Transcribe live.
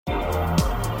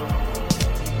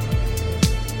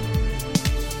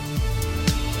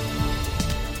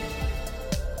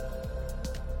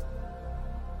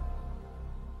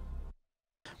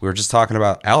We were just talking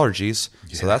about allergies,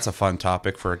 so that's a fun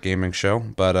topic for a gaming show.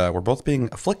 But we're both being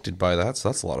afflicted by that, so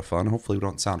that's a lot of fun. Hopefully, we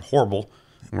don't sound horrible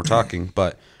when we're talking,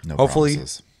 but No hopefully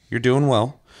promises. you're doing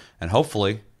well, and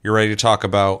hopefully you're ready to talk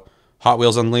about Hot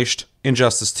Wheels Unleashed,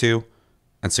 Injustice 2,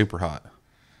 and Super Hot.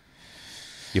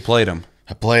 You played them.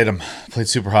 I played them. Played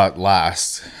Super Hot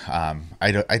last.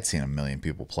 I'd seen a million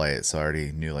people play it, so I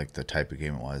already knew like the type of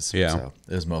game it was. Yeah. So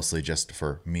it was mostly just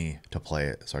for me to play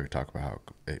it, so I could talk about how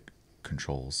it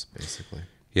controls, basically.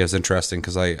 Yeah, it's interesting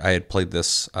because I had played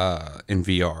this in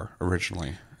VR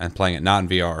originally, and playing it not in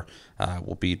VR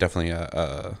will be definitely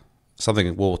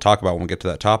something we'll talk about when we get to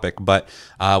that topic. But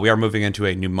we are moving into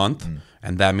a new month,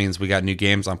 and that means we got new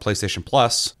games on PlayStation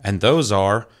Plus, and those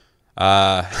are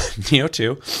Nioh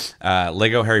 2,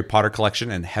 Lego Harry Potter Collection,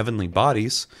 and Heavenly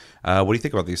Bodies. What do you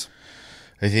think about these?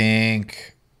 I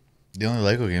think the only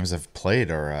Lego games I've played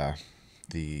are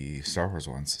the Star Wars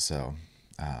ones, so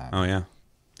Oh, yeah.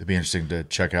 it'd be interesting to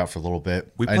check out for a little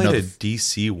bit. We I know played a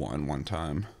DC one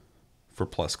time for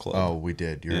Plus Club. Oh, we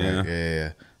did. You're Yeah. right.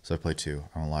 Yeah. So I played 2.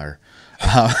 I'm a liar.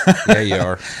 Yeah, you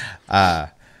are.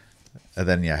 And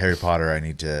then, Harry Potter, I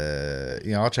need to,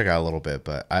 I'll check out a little bit,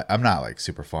 but I'm not like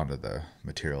super fond of the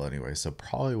material anyway, so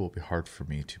probably will be hard for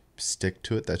me to stick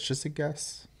to it. That's just a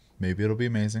guess. Maybe it'll be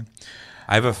amazing.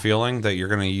 I have a feeling that you're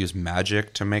going to use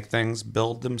magic to make things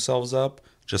build themselves up,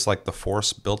 just like the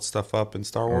Force built stuff up in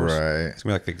Star Wars. Right. It's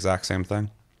going to be like the exact same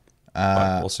thing.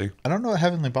 But we'll see. I don't know what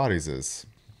Heavenly Bodies is.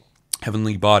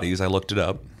 Heavenly Bodies, I looked it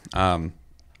up.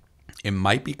 It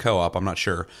might be co-op, I'm not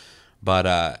sure.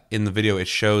 But in the video, it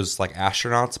shows like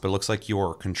astronauts, but it looks like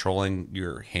you're controlling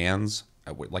your hands,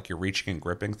 like you're reaching and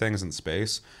gripping things in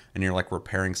space, and you're like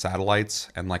repairing satellites.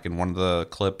 And like in one of the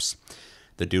clips,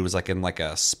 the dude was like in like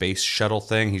a space shuttle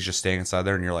thing. He's just staying inside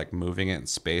there, and you're like moving it in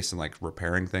space and like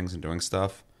repairing things and doing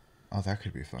stuff. Oh, that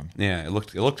could be fun. Yeah, it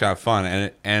looked kind of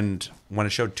fun. And when it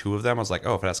showed 2 of them, I was like,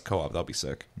 oh, if it has co-op, that'll be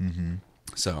sick. Mm-hmm.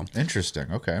 So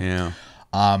Interesting. Okay. yeah.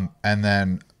 And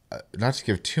then, not to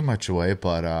give too much away,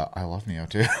 but I love Nioh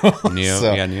 2.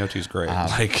 Nioh 2 is great.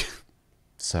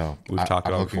 So We've talked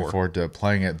I'm about it looking before. forward to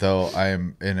playing it, though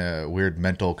I'm in a weird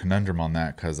mental conundrum on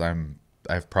that because I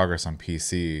have progress on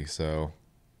PC, so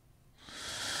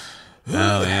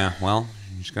Oh yeah, well,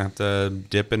 you're just gonna have to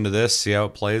dip into this, see how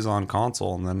it plays on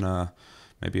console, and then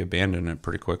maybe abandon it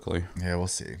pretty quickly. yeah, we'll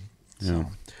see. Yeah.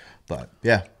 But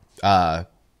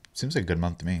seems like a good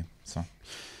month to me. So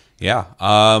Yeah,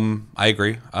 I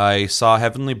agree. I saw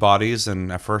Heavenly Bodies,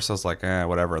 and at first I was like,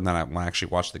 whatever. And then when I actually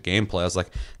watched the gameplay, I was like,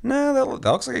 nah, that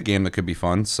looks like a game that could be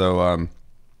fun. So,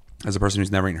 as a person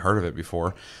who's never even heard of it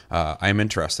before, I am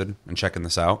interested in checking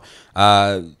this out.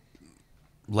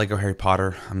 Lego Harry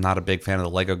Potter. I'm not a big fan of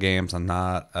the Lego games. I'm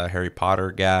not a Harry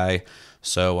Potter guy.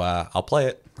 So I'll play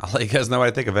it. I'll let you guys know what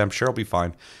I think of it. I'm sure it'll be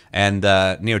fine. And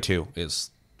Nioh 2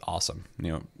 is awesome.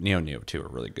 Nioh 2 are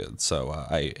really good. So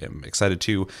I am excited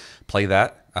to play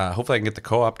that. Hopefully I can get the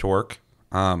co-op to work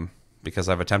because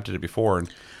I've attempted it before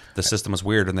and the system was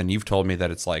weird. And then you've told me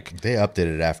that it's like... they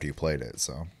updated it after you played it,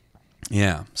 so...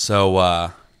 Yeah.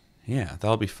 So,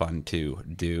 that'll be fun to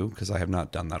do because I have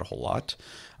not done that a whole lot.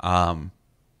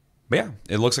 But yeah,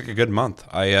 it looks like a good month.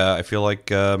 I feel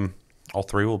like all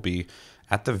 3 will be,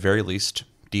 at the very least,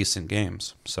 decent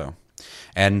games. So,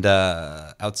 and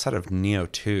outside of Nioh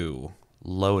 2,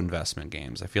 low investment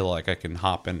games, I feel like I can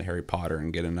hop into Harry Potter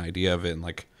and get an idea of it in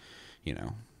like,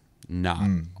 not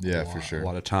for sure. a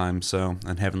lot of time. So,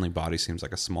 and Heavenly Body seems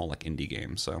like a small like indie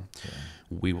game. So,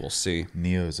 we will see.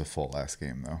 Nioh is a full ass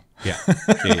game though. Yeah.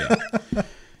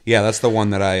 Yeah, that's the one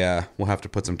that I will have to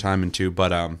put some time into.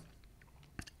 But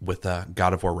with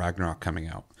God of War Ragnarok coming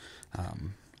out,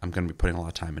 I'm going to be putting a lot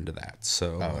of time into that.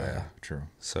 So, True.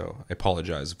 So I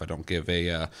apologize if I don't give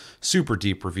a super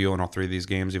deep review on all 3 of these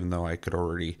games, even though I could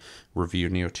already review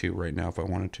Nioh 2 right now if I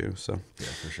wanted to. So Yeah,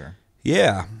 for sure.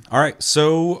 yeah. All right.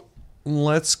 So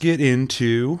let's get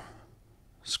into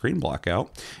Screen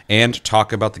Blackout and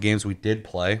talk about the games we did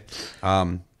play.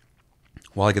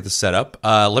 While I get this set up,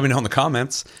 let me know in the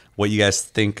comments what you guys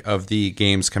think of the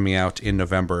games coming out in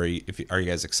November. Are you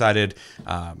guys excited?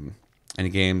 Any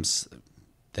games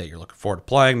that you're looking forward to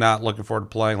playing, not looking forward to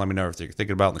playing? Let me know if you're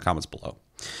thinking about it in the comments below.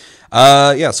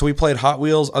 So we played Hot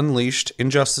Wheels Unleashed,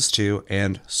 Injustice 2,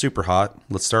 and Super Hot.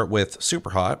 Let's start with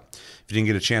Super Hot. If you didn't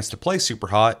get a chance to play Super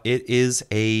Hot, it is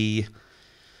a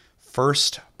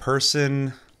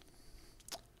first-person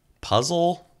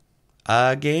puzzle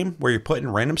game where you're put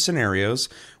in random scenarios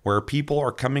where people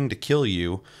are coming to kill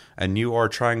you and you are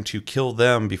trying to kill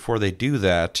them before they do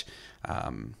that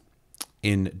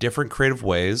in different creative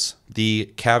ways.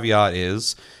 The caveat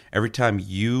is every time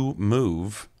you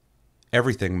move,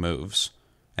 everything moves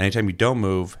And anytime you don't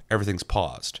move, everything's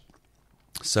paused.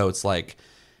 So it's like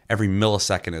every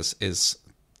millisecond is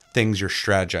things you're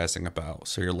strategizing about.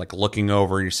 So you're like looking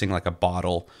over and you're seeing like a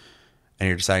bottle and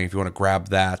you're deciding if you want to grab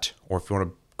that or if you want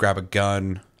to grab a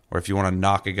gun or if you want to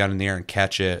knock a gun in the air and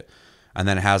catch it. And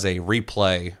then it has a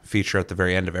replay feature at the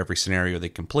very end of every scenario they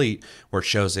complete where it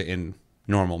shows it in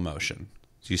normal motion.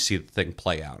 So you see the thing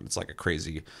play out. It's like a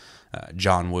crazy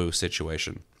John Woo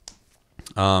situation.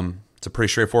 It's a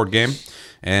pretty straightforward game.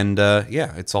 And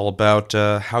yeah, it's all about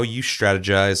how you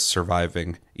strategize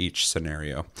surviving each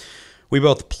scenario. We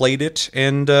both played it,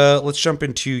 and let's jump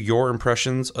into your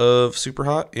impressions of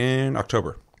Superhot in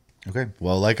October. Okay.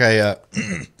 Well, like I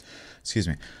excuse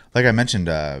me, like I mentioned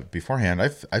beforehand,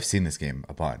 I've seen this game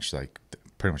a bunch. Like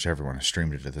pretty much everyone has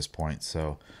streamed it at this point,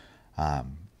 so I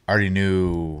already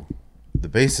knew the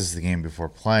basis of the game before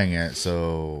playing it.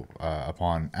 So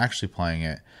upon actually playing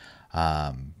it,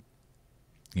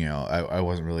 you know, I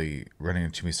wasn't really running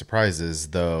into too many surprises.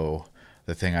 Though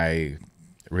the thing I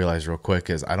realized real quick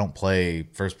is I don't play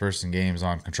first-person games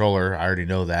on controller. I already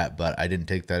know that, but I didn't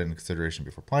take that into consideration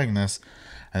before playing this.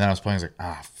 And then I was playing, I was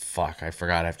like, fuck, I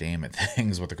forgot I have to aim at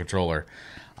things with the controller,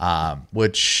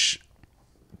 which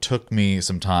took me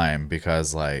some time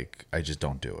because, like, I just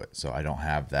don't do it. So I don't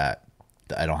have that.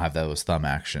 I don't have those thumb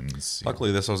actions.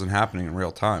 Luckily, this wasn't happening in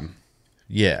real time.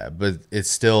 Yeah, but it's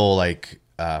still, like,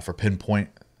 for pinpoint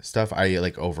stuff, I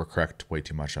like overcorrect way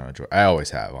too much on a joystick. I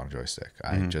always have on a joystick.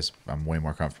 I'm way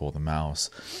more comfortable with the mouse.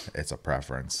 It's a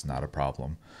preference, not a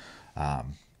problem.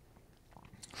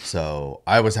 So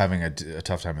I was having a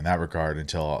tough time in that regard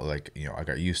until, like, you know, I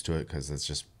got used to it because it's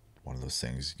just one of those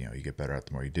things, you know, you get better at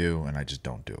the more you do, and I just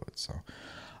don't do it. So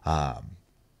that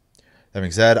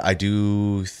being said, I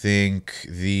do think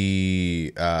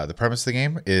the premise of the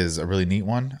game is a really neat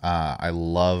one. I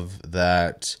love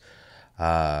that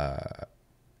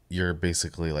you're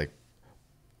basically like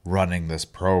running this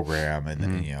program, and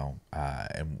then, you know,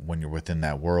 and when you're within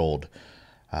that world,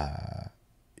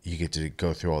 you get to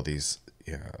go through all these,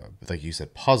 like you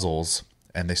said, puzzles,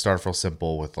 and they start real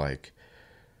simple with, like,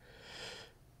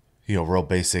 you know, real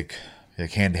basic,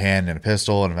 like hand to hand and a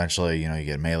pistol, and eventually, you know, you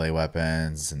get melee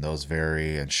weapons, and those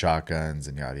vary, and shotguns,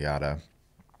 and yada yada.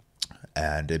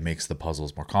 And it makes the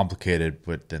puzzles more complicated,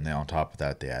 but then on top of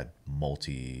that, they add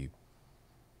multi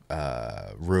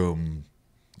room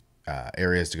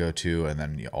areas to go to, and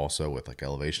then also with like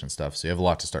elevation and stuff. So you have a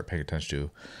lot to start paying attention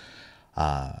to,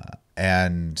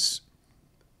 and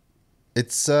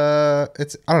it's I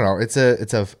don't know, it's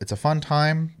a fun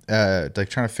time, like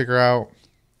trying to figure out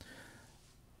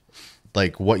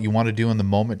like what you want to do in the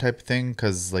moment type of thing,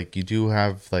 because like you do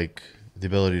have like the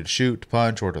ability to shoot, to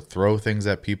punch, or to throw things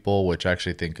at people, which I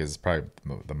actually think is probably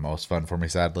the most fun for me.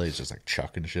 Sadly, it's just like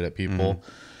chucking shit at people.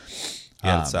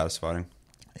 Yeah, it's satisfying.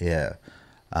 Yeah.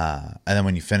 And then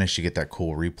when you finish, you get that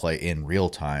cool replay in real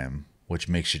time, which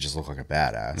makes you just look like a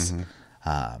badass.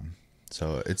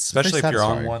 So it's Especially if you're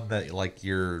on satisfying. one that like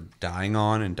you're dying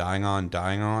on and dying on and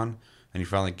dying on, and you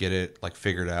finally get it like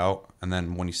figured out, and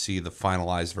then when you see the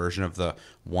finalized version of the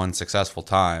one successful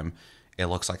time, it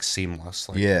looks like seamless.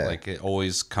 Like, Yeah. like it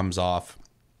always comes off.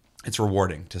 It's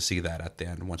rewarding to see that at the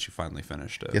end once you finally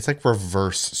finished it. It's like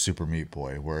reverse Super Meat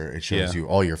Boy, where it shows Yeah. you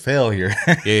all your failure.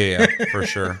 Yeah, for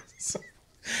sure.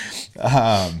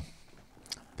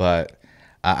 But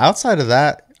outside of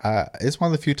that, it's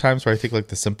one of the few times where I think like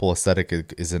the simple aesthetic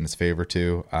is in its favor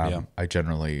too. Yeah. I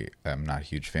generally am not a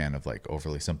huge fan of like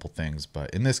overly simple things, but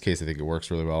in this case, I think it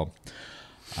works really well.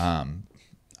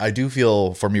 I do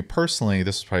feel, for me personally,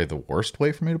 this is probably the worst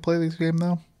way for me to play this game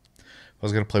though. If I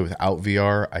was going to play without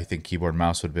VR, I think keyboard and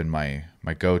mouse would have been my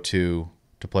go-to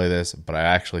to play this, but I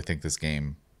actually think this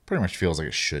game pretty much feels like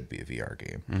it should be a VR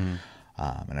game.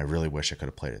 And I really wish I could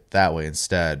have played it that way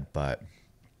instead, but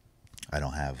I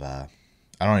don't have, I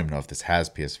don't even know if this has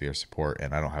PSVR support,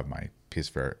 and I don't have my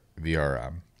PSVR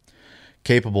VR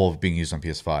capable of being used on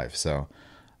PS5, so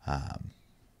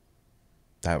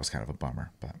that was kind of a bummer,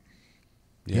 but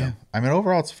yeah. I mean,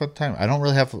 overall, it's a fun time. I don't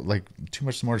really have like too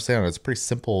much more to say on it. It's a pretty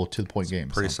simple, to the point game.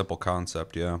 Pretty simple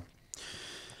concept, yeah.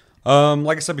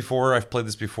 Like I said before, I've played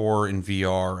this before in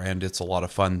VR, and it's a lot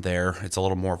of fun there. It's a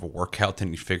little more of a workout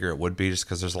than you figure it would be, just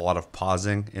because there's a lot of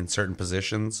pausing in certain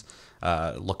positions,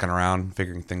 looking around,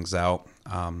 figuring things out.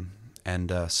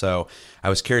 So I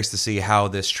was curious to see how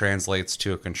this translates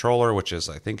to a controller, which is,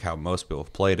 I think, how most people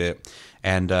have played it.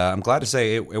 And I'm glad to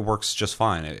say it works just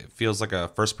fine. It feels like a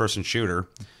first-person shooter,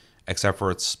 except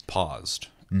for it's paused.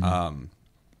 Yeah,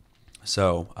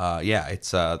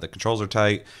 it's the controls are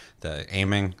tight. The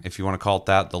aiming, if you want to call it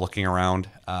that, the looking around,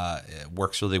 it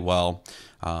works really well.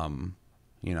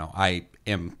 I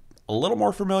am a little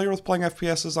more familiar with playing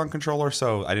FPSs on controller,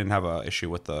 so I didn't have a issue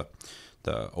with the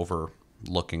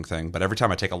overlooking thing. But every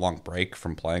time I take a long break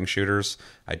from playing shooters,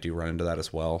 I do run into that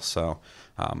as well. So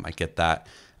I get that.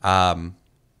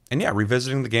 And yeah,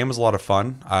 revisiting the game was a lot of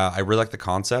fun. I really like the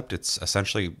concept. It's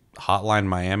essentially Hotline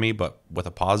Miami, but with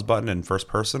a pause button in first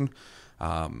person.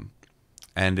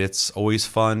 And it's always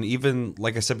fun. Even,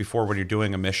 like I said before, when you're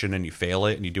doing a mission and you fail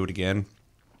it and you do it again,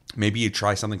 maybe you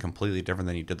try something completely different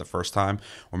than you did the first time,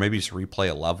 or maybe you just replay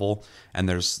a level, and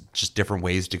there's just different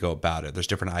ways to go about it. There's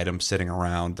different items sitting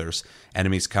around. There's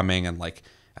enemies coming, and like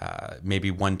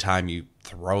maybe one time you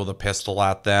throw the pistol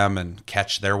at them and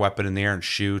catch their weapon in the air and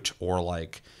shoot, or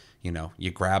like, you know,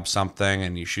 you grab something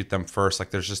and you shoot them first. Like,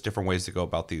 there's just different ways to go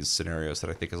about these scenarios that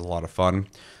I think is a lot of fun.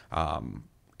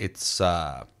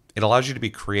 It allows you to be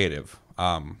creative.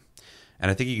 And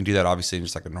I think you can do that obviously in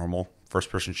just like a normal first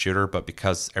person shooter, but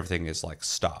because everything is like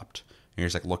stopped and you're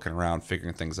just like looking around,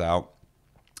 figuring things out,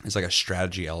 it's like a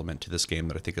strategy element to this game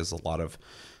that I think is a lot of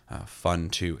fun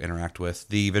to interact with.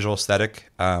 The visual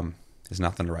aesthetic is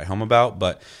nothing to write home about,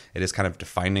 but it is kind of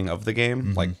defining of the game.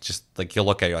 Mm-hmm. Like, just like you'll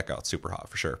look at it, you're like, oh, it's super hot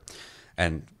for sure.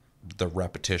 And the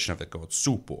repetition of it going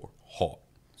super hot,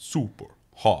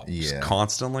 just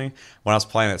constantly. When I was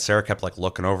playing it, Sarah kept like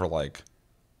looking over, like,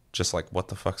 just like, what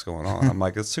the fuck's going on? I'm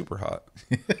like, it's super hot.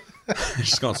 It's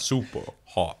just going super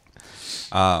hot.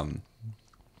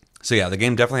 So yeah, the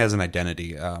game definitely has an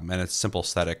identity, and its simple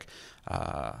aesthetic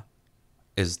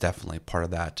is definitely part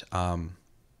of that.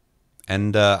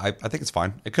 And I think it's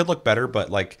fine. It could look better, but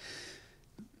like,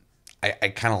 I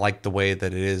kind of like the way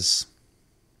that it is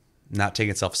not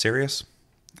taking itself serious.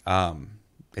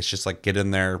 It's just like, get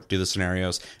in there, do the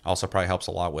scenarios. Also probably helps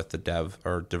a lot with the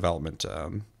development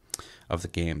of the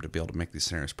game to be able to make these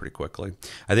scenarios pretty quickly.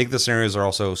 I think the scenarios are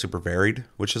also super varied,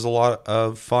 which is a lot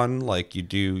of fun. Like,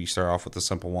 you start off with the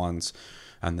simple ones,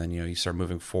 and then, you know, you start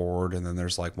moving forward, and then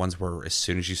there's like ones where as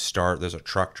soon as you start, there's a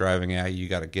truck driving at you. You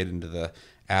got to get into the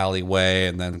alleyway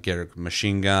and then get a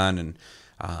machine gun, and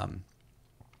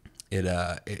it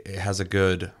has a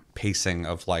good pacing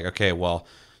of like, okay, well,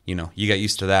 you know, you got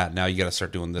used to that. Now you got to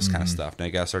start doing this kind of stuff. Now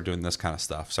you got to start doing this kind of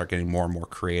stuff. Start getting more and more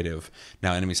creative.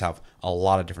 Now enemies have a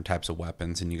lot of different types of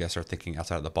weapons, and you got to start thinking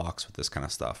outside of the box with this kind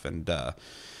of stuff. And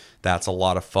that's a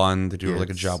lot of fun. They do a really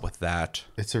good job with that.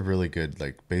 It's a really good,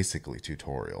 like, basically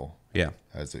tutorial. Yeah.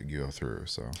 As you go through.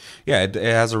 So yeah, it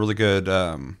has a really good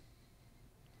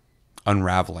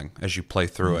unraveling as you play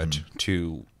through it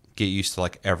to get used to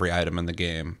like every item in the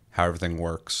game, how everything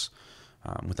works,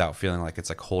 without feeling like it's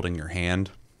like holding your hand.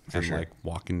 And like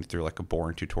walking through like a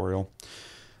boring tutorial.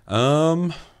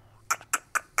 And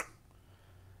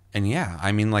yeah,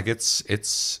 I mean, like, it's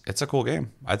a cool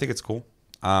game. I think it's cool.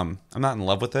 I'm not in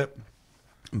love with it,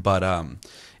 but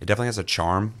it definitely has a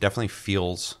charm. Definitely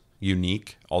feels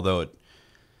unique. Although it,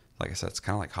 like I said, it's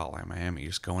kind of like Hotline Miami. You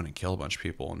just go in and kill a bunch of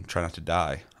people and try not to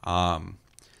die.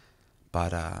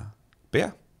 But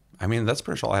yeah, I mean, that's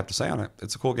pretty much all I have to say on it.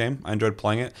 It's a cool game. I enjoyed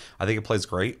playing it. I think it plays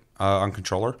great on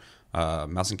controller.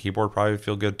 Mouse and keyboard probably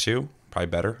feel good too, probably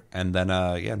better. And then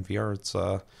yeah, in VR it's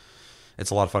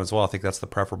a lot of fun as well. I think that's the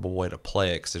preferable way to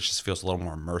play it, because it just feels a little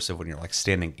more immersive when you're like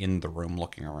standing in the room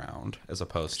looking around, as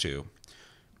opposed to,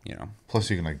 you know. Plus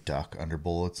you can like duck under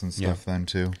bullets and stuff then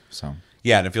too. So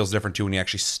yeah, and it feels different too when you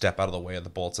actually step out of the way of the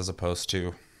bullets as opposed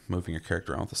to moving your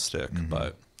character around with a stick.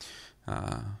 But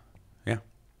yeah,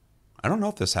 I don't know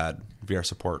if this had VR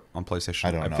support on PlayStation.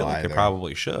 I don't know feel like either. It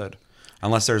probably should,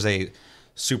 unless there's a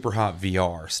Super Hot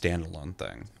VR standalone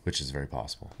thing, which is very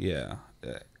possible. Yeah,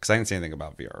 because I didn't see anything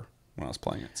about VR when I was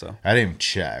playing it, so I didn't even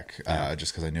check,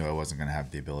 just because I knew I wasn't going to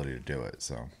have the ability to do it.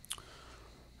 So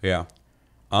yeah,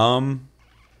 I think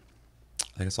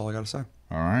that's all I got to say.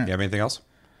 All right, you have anything else?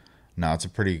 No, it's a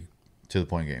pretty to the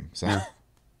point game. So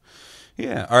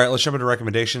yeah, all right, let's jump into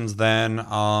recommendations then.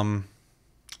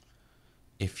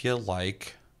 If you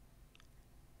like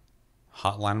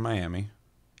Hotline Miami,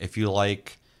 if you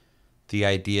like the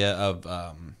idea of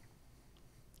I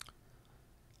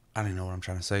don't know what I'm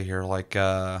trying to say here, like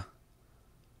not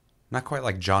quite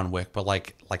like John Wick, but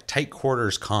like tight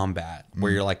quarters combat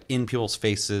where you're like in people's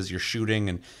faces, you're shooting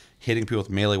and hitting people with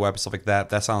melee weapons, stuff like that.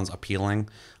 That sounds appealing.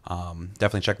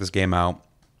 Definitely check this game out.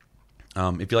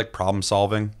 If you like problem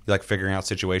solving, you like figuring out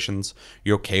situations,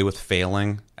 you're okay with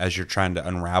failing as you're trying to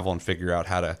unravel and figure out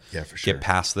how to get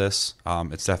past this,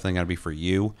 it's definitely going to be for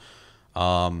you.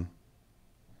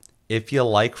 If you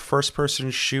like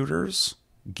first-person shooters,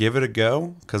 give it a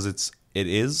go, because it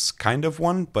is kind of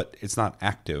one, but it's not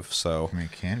active. So I mean,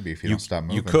 it can be if you don't stop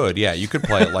moving. You could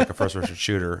play it like a first-person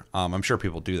shooter. I'm sure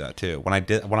people do that too. When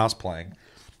I was playing,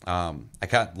 I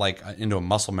got like into a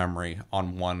muscle memory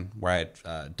on one where I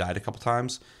had died a couple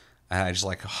times, and I just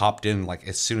like hopped in like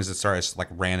as soon as it started. I just like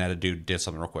ran at a dude, did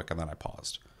something real quick, and then I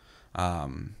paused,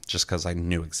 just because I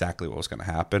knew exactly what was going to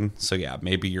happen. So yeah,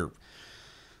 maybe you're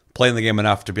playing the game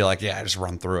enough to be like, yeah, just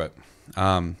run through it.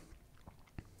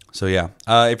 So yeah,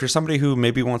 if you're somebody who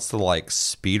maybe wants to like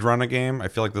speed run a game, I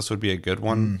feel like this would be a good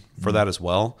one for that as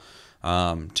well,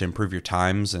 to improve your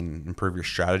times and improve your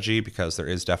strategy, because there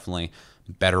is definitely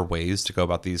better ways to go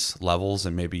about these levels,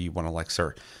 and maybe you want to like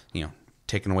start,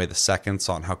 taking away the seconds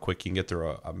on how quick you can get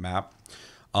through a map.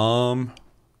 Yeah,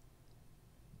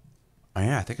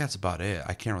 I think that's about it.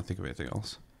 I can't really think of anything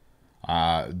else.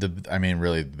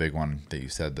 Really the big one that you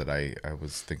said that I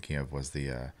was thinking of was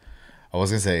I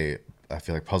was gonna say I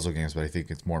feel like puzzle games, but I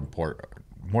think it's more important,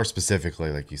 more specifically,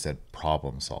 like you said,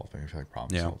 problem solving. I feel like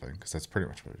problem solving, because that's pretty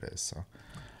much what it is. So,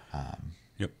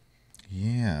 Yep.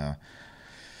 Yeah.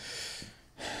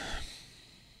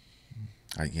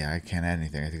 I can't add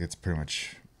anything. I think that's pretty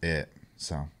much it.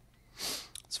 So,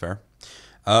 It's fair.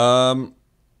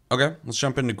 Okay, let's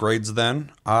jump into grades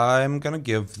then. I'm gonna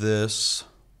give this.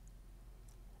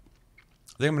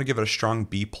 I think I'm gonna give it a strong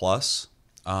B plus.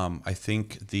 I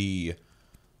think the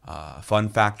fun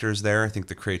factors there. I think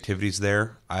the creativity's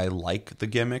there. I like the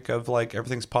gimmick of like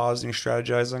everything's paused and you're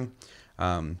strategizing.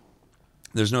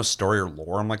 There's no story or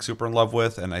lore I'm like super in love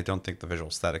with, and I don't think the visual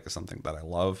aesthetic is something that I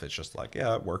love. It's just like,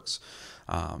 yeah, it works.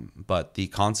 But the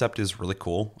concept is really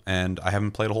cool, and I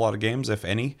haven't played a whole lot of games, if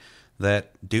any,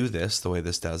 that do this the way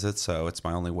this does it. So it's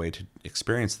my only way to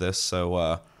experience this.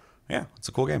 So yeah, it's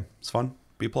a cool game. It's fun.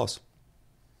 B plus.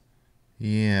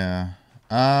 yeah.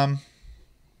 Man,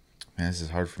 this is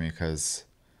hard for me because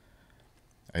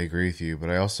I agree with you, but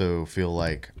I also feel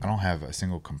like I don't have a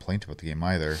single complaint about the game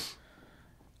either.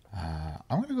 I'm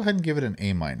going to go ahead and give it an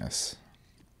A minus.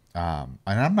 And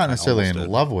I'm not necessarily in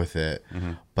love with it,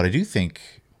 but I do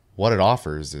think what it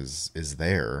offers is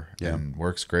there and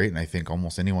works great. And I think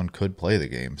almost anyone could play the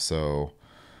game. So,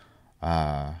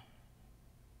 yeah,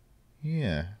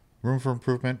 room for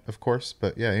improvement, of course.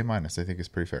 But yeah, A minus I think is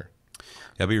pretty fair.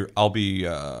 Yeah, I'll be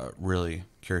really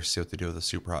curious to see what they do with the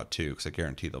Super Hot 2, because I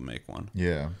guarantee they'll make one.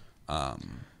 Yeah. But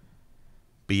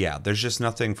yeah, there's just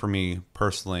nothing for me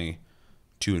personally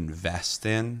to invest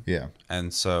in. Yeah.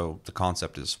 And so the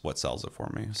concept is what sells it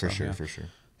for me. So, For sure, yeah. for sure.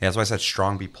 Yeah, that's why I said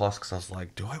strong B plus, because I was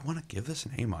like, do I want to give this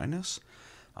an A minus?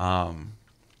 But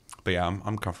yeah,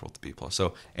 I'm comfortable with the B plus.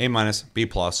 So A minus, B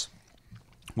plus.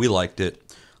 We liked it.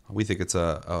 We think it's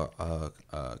a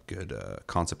good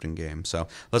concept in game. So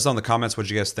let us know in the comments what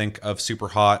you guys think of Super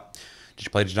Hot. Did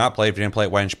you play it? Did you not play it? If you didn't play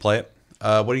it, why didn't you play it?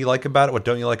 What do you like about it? What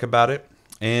don't you like about it?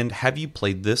 And have you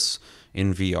played this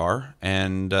in VR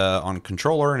and on a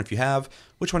controller? And if you have,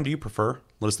 which one do you prefer?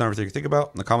 Let us know everything you think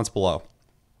about in the comments below.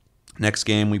 Next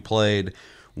game we played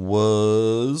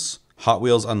was Hot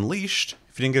Wheels Unleashed.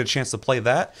 If you didn't get a chance to play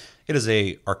that, it is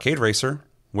a arcade racer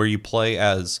where you play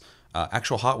as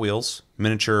actual Hot Wheels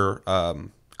miniature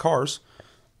cars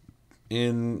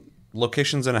in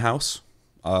locations in a house,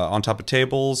 on top of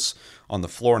tables, on the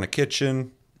floor in a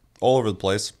kitchen, all over the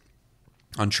place,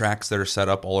 on tracks that are set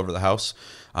up all over the house.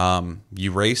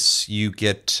 You race, you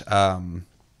get, I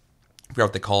forgot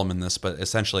what they call them in this, but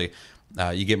essentially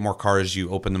you get more cars, you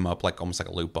open them up like almost like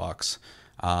a loot box.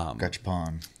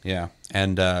 Gachapon. Yeah,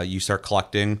 and you start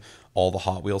collecting all the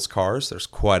Hot Wheels cars. There's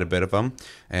quite a bit of them,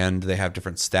 and they have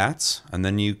different stats. And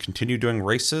then you continue doing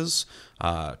races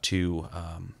to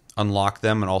unlock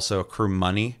them and also accrue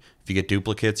money. If you get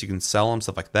duplicates, you can sell them,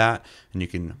 stuff like that, and you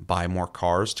can buy more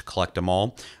cars to collect them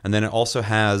all. And then it also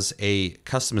has a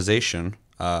customization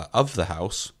of the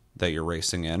house that you're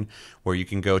racing in, where you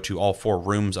can go to all 4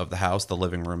 rooms of the house, the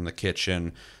living room, the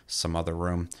kitchen, some other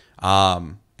room,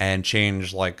 and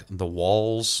change like the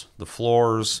walls, the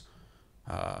floors,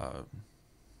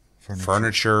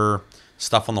 furniture,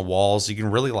 stuff on the walls. You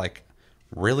can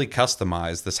really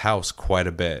customize this house quite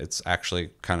a bit. It's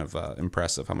actually kind of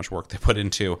impressive how much work they put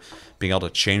into being able to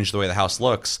change the way the house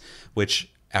looks,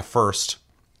 which at first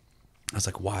I was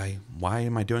like, why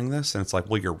am I doing this? And it's like,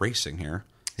 well, you're racing here,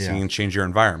 so you can change your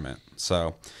environment.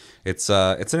 So it's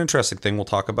an interesting thing we'll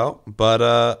talk about.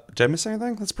 But did I miss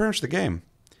anything? That's pretty much the game.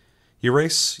 You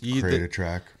race. Create a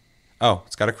track. Oh,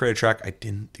 it's got a create a track. I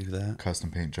didn't do that.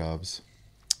 Custom paint jobs.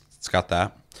 It's got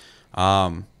that.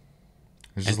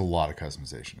 There's just a lot of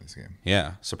customization in this game.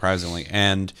 Yeah, surprisingly.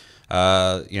 And,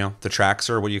 the tracks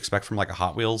are what you expect from like a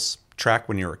Hot Wheels track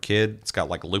when you're a kid. It's got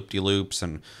like loop-de-loops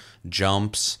and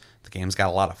jumps. The game's got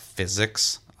a lot of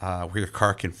physics where your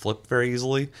car can flip very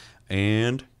easily.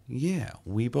 And yeah,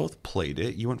 we both played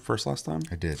it. You went first last time?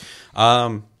 I did. So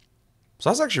I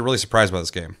was actually really surprised by this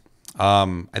game.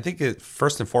 I think it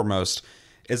first and foremost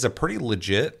is a pretty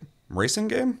legit racing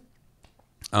game.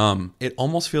 It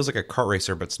almost feels like a kart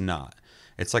racer, but it's not.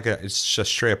 It's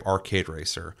just straight up arcade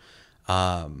racer.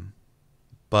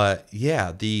 But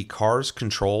yeah, the cars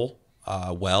control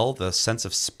well. The sense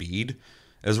of speed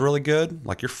is really good.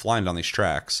 Like you're flying down these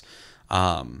tracks.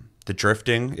 The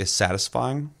drifting is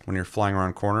satisfying when you're flying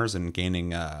around corners and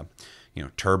gaining,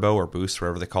 turbo or boost,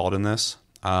 whatever they call it in this.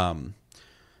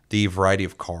 The variety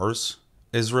of cars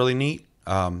is really neat.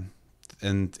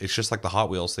 And it's just like the Hot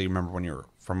Wheels that you remember when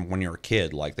you were a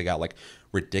kid. Like they got like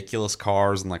ridiculous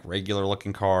cars and like regular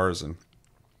looking cars and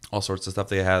all sorts of stuff.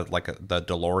 They had like the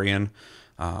DeLorean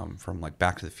from like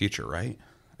Back to the Future, right?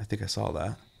 I think I saw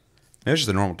that. It was just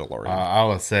a normal DeLorean. I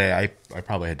would say I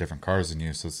probably had different cars than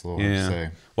you, so it's a little hard to say.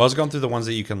 Well, I was going through the ones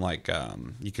that you can like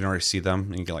you can already see them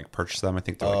and you can like purchase them. I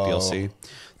think they're like DLC.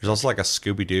 There's also like a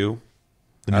Scooby Doo,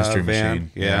 The Mystery van.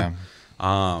 Machine. Yeah.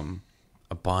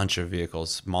 A bunch of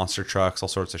vehicles, monster trucks, all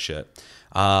sorts of shit.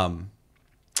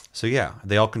 So yeah,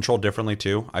 they all control differently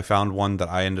too. I found one that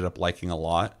I ended up liking a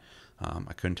lot.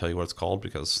 I couldn't tell you what it's called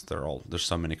because there's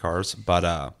so many cars,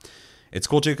 but it's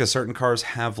cool too because certain cars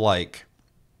have like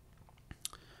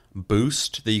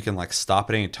boost that you can like stop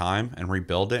at any time and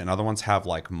rebuild it, and other ones have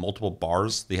like multiple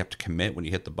bars that you have to commit when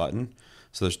you hit the button.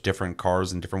 So there's different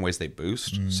cars and different ways they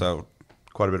boost. So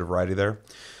quite a bit of variety there.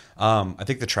 I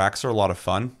think the tracks are a lot of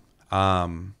fun.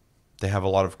 They have a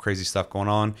lot of crazy stuff going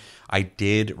on. I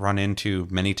did run into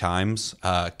many times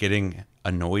getting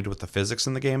annoyed with the physics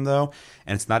in the game though,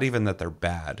 and it's not even that they're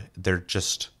bad. They're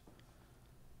just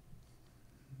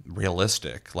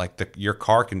realistic. Like your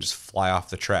car can just fly off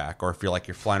the track, or if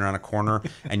you're flying around a corner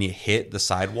and you hit the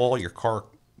sidewall, your car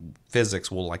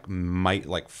physics will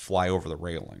might fly over the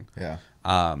railing.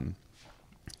 Yeah.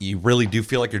 You really do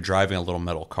feel like you're driving a little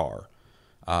metal car.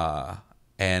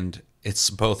 And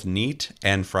it's both neat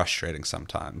and frustrating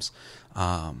sometimes.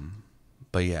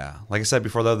 But yeah, like I said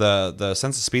before, though, the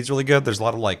sense of speed's really good. There's a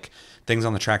lot of things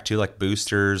on the track too, like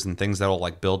boosters and things that'll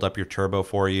build up your turbo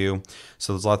for you.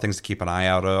 So there's a lot of things to keep an eye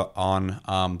out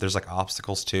on. There's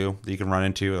obstacles too that you can run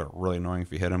into. They're really annoying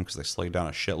if you hit them because they slow you down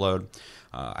a shitload.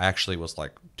 I actually was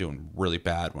doing really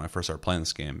bad when I first started playing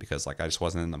this game because I just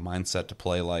wasn't in the mindset to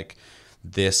play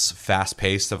this fast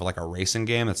paced of a racing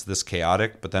game that's this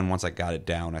chaotic. But then once I got it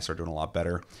down, I started doing a lot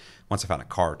better. Once I found a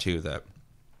car too that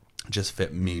just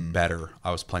fit me better,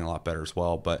 I was playing a lot better as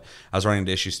well. But I was running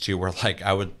into issues too where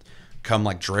I would come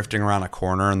drifting around a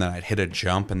corner and then I'd hit a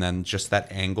jump and then just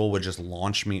that angle would just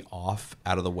launch me off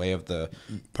out of the way of the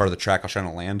part of the track I was trying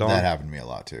to land on. That happened to me a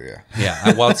lot too, yeah.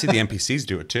 Yeah, well, I'd see the NPCs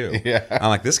do it too. Yeah. I'm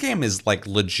like, this game is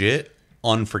legit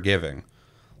unforgiving.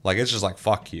 It's just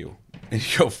fuck you. And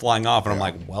you go flying off and I'm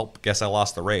like, well, guess I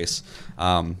lost the race.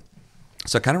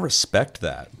 So I kind of respect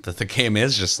that the game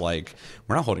is just we're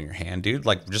not holding your hand, dude.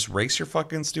 Just race your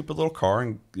fucking stupid little car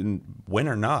and win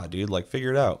or not, dude.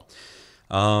 Figure it out.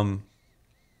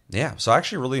 Yeah, so I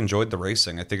actually really enjoyed the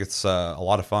racing. I think it's a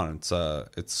lot of fun.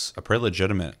 It's a pretty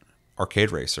legitimate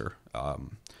arcade racer.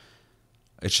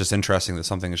 It's just interesting that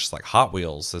something is just like Hot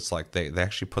Wheels. It's they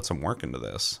actually put some work into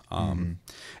this.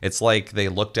 It's they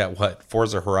looked at what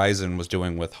Forza Horizon was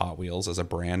doing with Hot Wheels as a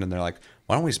brand, and they're like,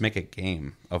 why don't we just make a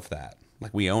game of that?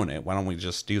 We own it. Why don't we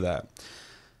just do that?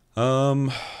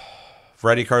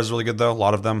 Variety cars are really good though. A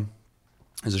lot of them.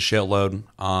 There's a shitload.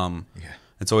 Yeah.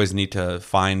 It's always neat to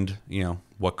find,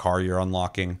 what car you're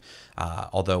unlocking.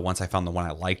 Although once I found the one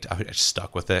I liked, I just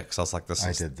stuck with it because I was like,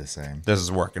 I did the same. This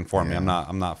is working for me. I'm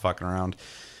not fucking around.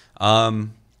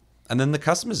 And then the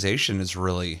customization is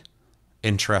really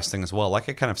interesting as well. Like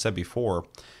I kind of said before,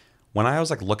 when I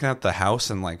was looking at the house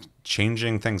and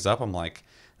changing things up, I'm like,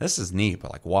 this is neat,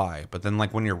 but why? But then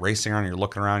when you're racing around, you're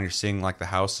looking around, you're seeing the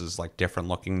house is different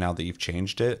looking now that you've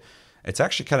changed it. It's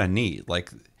actually kind of neat.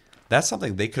 That's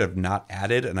something they could have not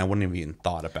added, and I wouldn't have even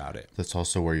thought about it. That's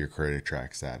also where your creative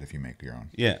track's at if you make your own.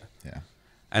 Yeah. Yeah.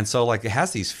 And so it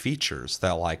has these features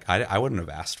that I wouldn't have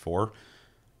asked for,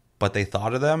 but they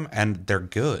thought of them and they're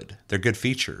good. They're good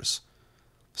features.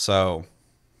 So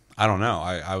I don't know.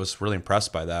 I was really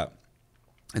impressed by that.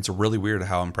 It's really weird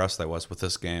how impressed I was with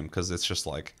this game because it's just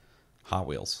Hot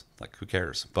Wheels. Who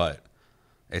cares? But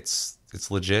it's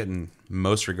legit in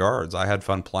most regards. I had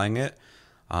fun playing it.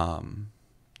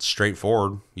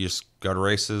 Straightforward. You just go to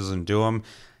races and do them.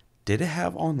 Did it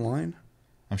have online?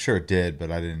 I'm sure it did,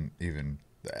 but I didn't even.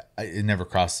 It never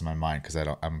crosses my mind because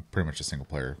I'm pretty much a single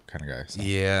player kind of guy. So.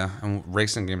 Yeah, and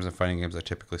racing games and fighting games, I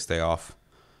typically stay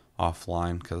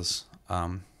offline because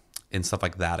in stuff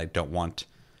like that, I don't want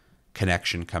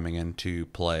connection coming into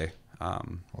play.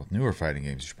 Well, newer fighting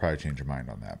games, you should probably change your mind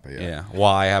on that. But Yeah. Well,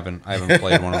 I haven't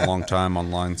played one in a long time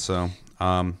online, so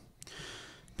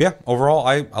yeah. Overall,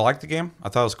 I liked the game. I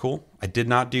thought it was cool. I did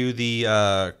not do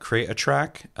the create a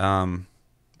track. I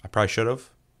probably should have.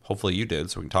 Hopefully, you did,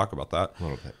 so we can talk about that a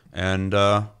little bit. And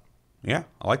yeah,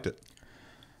 I liked it.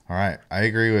 All right, I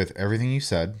agree with everything you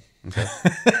said. Okay.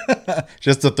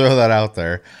 Just to throw that out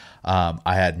there,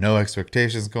 I had no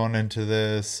expectations going into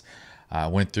this. I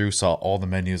went through, saw all the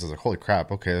menus. I was like, holy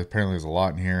crap, okay, apparently there's a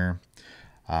lot in here.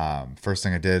 First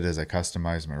thing I did is I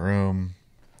customized my room.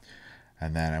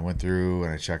 And then I went through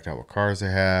and I checked out what cars I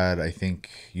had. I think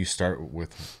you start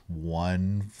with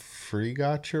one free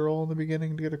gotcha roll in the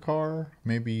beginning to get a car.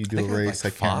 Maybe you do a race.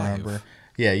 Like I can't remember.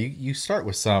 Yeah, you start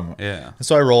with some. Yeah. And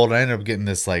so I rolled. And I ended up getting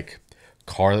this like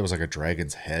car that was like a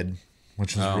dragon's head,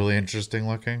 which was really interesting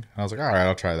looking. And I was like, all right,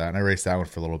 I'll try that. And I raced that one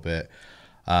for a little bit.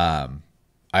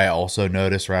 I also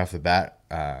noticed right off the bat,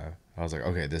 I was like,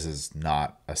 okay, this is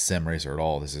not a sim racer at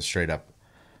all. This is straight up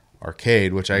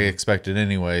arcade, which I expected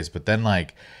anyways. But then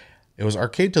like it was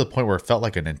arcade to the point where it felt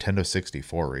like a Nintendo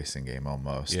 64 racing game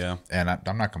almost. Yeah. And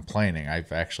I'm not complaining.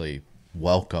 I've actually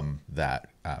welcomed that.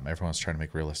 Everyone's trying to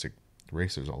make realistic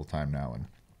racers all the time now, and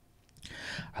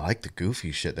I like the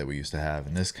goofy shit that we used to have,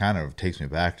 and this kind of takes me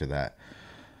back to that.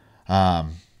 I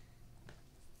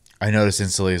noticed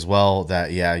instantly as well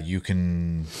that you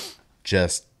can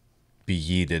just be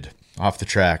yeeted off the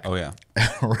track. Oh yeah.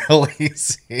 Real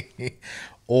easy.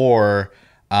 Or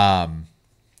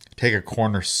take a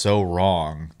corner so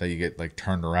wrong that you get like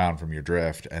turned around from your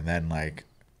drift, and then like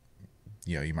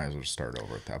you might as well start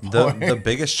over at that point. The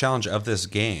biggest challenge of this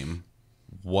game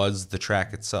was the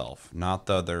track itself, not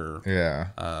the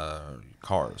other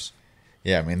cars.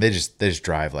 Yeah, I mean they just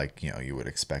drive like you would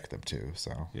expect them to.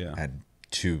 So yeah, and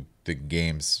to the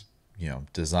game's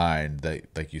design, that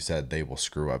like you said, they will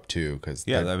screw up too because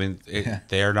I mean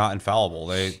they are not infallible.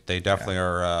 They definitely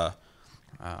are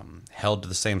held to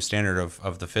the same standard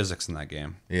of the physics in that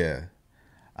game. Yeah.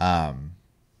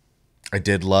 I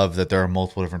did love that there are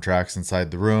multiple different tracks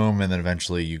inside the room, and then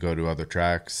eventually you go to other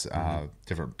tracks,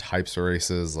 different types of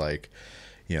races, like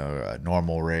a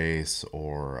normal race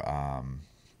or I'm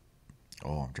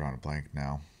drawing a blank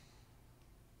now.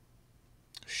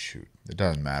 Shoot, it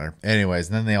doesn't matter. Anyways,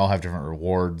 and then they all have different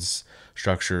rewards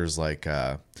structures, like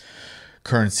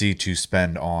currency to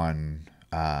spend on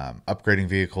upgrading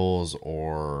vehicles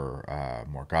or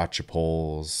more gotcha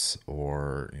pulls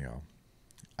or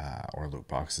or loot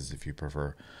boxes if you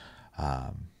prefer,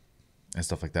 and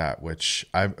stuff like that, which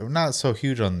I'm not so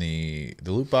huge on the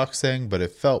loot box thing, but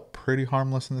it felt pretty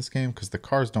harmless in this game because the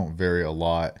cars don't vary a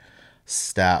lot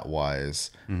stat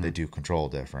wise. They do control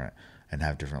different and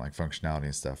have different like functionality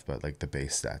and stuff, but like the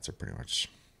base stats are pretty much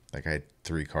like I had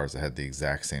 3 cars that had the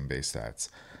exact same base stats.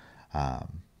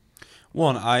 Well,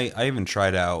 and I even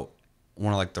tried out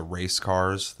one of like the race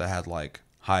cars that had like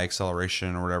high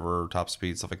acceleration or whatever, top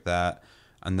speed, stuff like that.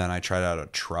 And then I tried out a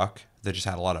truck that just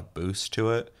had a lot of boost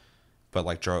to it, but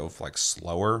like drove like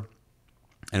slower,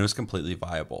 and it was completely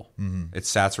viable.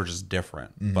 Its stats were just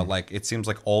different, but like it seems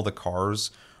like all the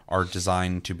cars are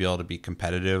designed to be able to be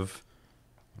competitive,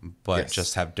 but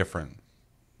just have different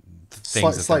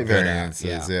things, slight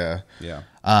variances. Yeah.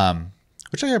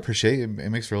 Which I appreciate. It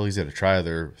makes it real easy to try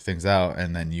other things out,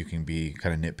 and then you can be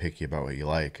kind of nitpicky about what you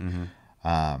like.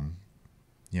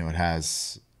 It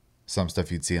has some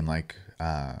stuff you'd see in like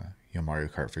Mario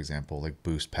Kart, for example, like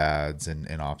boost pads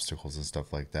and obstacles and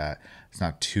stuff like that. It's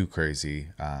not too crazy,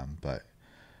 but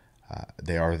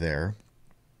they are there.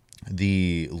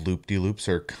 The loop-de-loops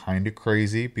are kind of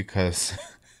crazy because,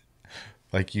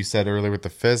 like you said earlier with the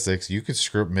physics, you could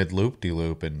screw up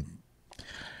mid-loop-de-loop and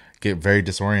get very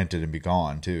disoriented and be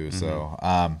gone too. So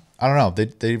I don't know.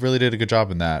 They really did a good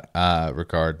job in that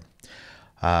regard.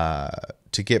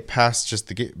 To get past just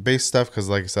the base stuff, because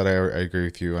like I said, I agree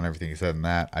with you on everything you said in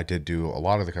that. I did do a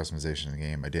lot of the customization in the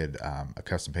game. I did a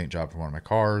custom paint job for one of my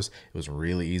cars. It was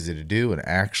really easy to do and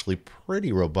actually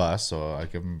pretty robust, so I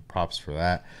give them props for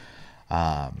that.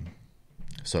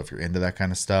 So if you're into that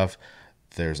kind of stuff,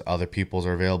 there's other people's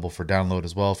are available for download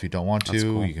as well. If you don't want to,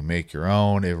 cool. You can make your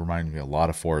own. It reminded me a lot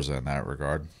of Forza in that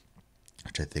regard,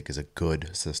 which I think is a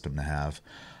good system to have.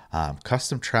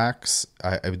 Custom tracks,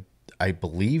 I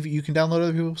believe you can download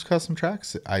other people's custom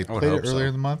tracks. I played it earlier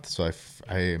in the month, so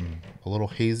I am a little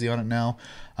hazy on it now.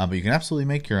 But you can absolutely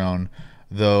make your own,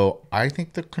 though I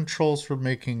think the controls for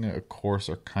making a course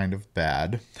are kind of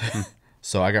bad.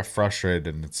 So I got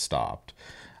frustrated and it stopped.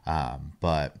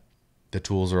 But the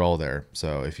tools are all there.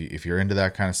 So if you're into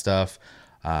that kind of stuff,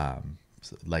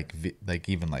 like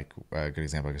even like a good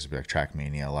example I guess would be like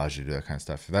Trackmania allows you to do that kind of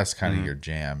stuff. If that's kind of your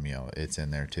jam, it's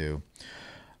in there too.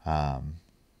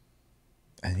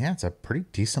 And yeah, it's a pretty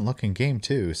decent looking game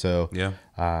too. So Yeah.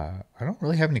 I don't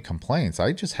really have any complaints.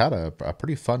 I just had a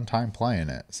pretty fun time playing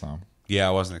it. So Yeah,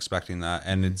 I wasn't expecting that.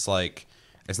 And it's like,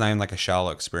 it's not even like a shallow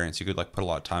experience. You could like put a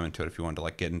lot of time into it if you wanted to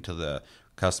like get into the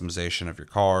customization of your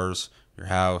cars, your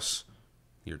house,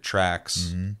 your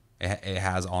tracks. It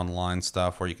has online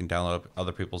stuff where you can download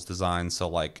other people's designs. So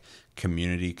like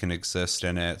community can exist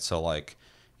in it. So like,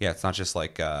 yeah, it's not just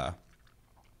like, I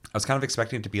was kind of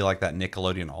expecting it to be like that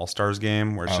Nickelodeon All-Stars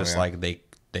game where it's just like they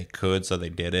could, so they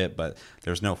did it, but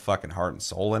there's no fucking heart and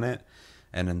soul in it.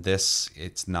 And in this,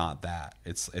 it's not that.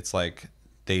 It's like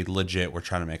they legit were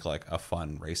trying to make like a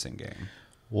fun racing game.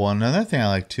 well, another thing I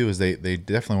like too is they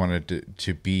definitely wanted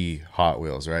to be Hot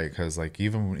Wheels, right? Because like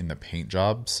even in the paint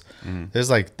jobs, there's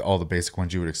like all the basic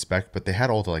ones you would expect, but they had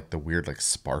all the like the weird like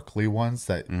sparkly ones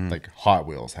that like Hot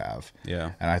Wheels have.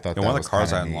 Yeah. And I thought and that one of was the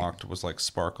cars I kinda neat. unlocked was like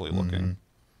sparkly looking.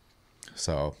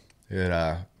 So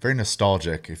it very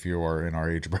nostalgic if you are in our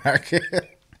age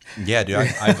bracket. Yeah, dude,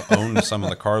 I've owned some of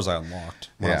the cars I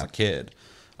unlocked when I was Yeah. a kid.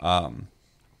 So I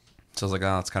was like,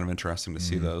 oh, it's kind of interesting to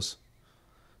see those.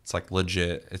 It's like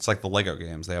legit. It's like the Lego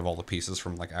games. They have all the pieces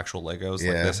from like actual Legos.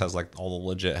 Like Yeah. this has like all the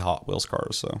legit Hot Wheels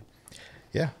cars. So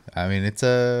Yeah, I mean this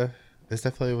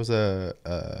definitely was a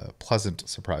pleasant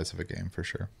surprise of a game for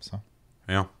sure. So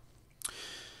yeah.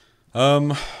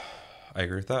 I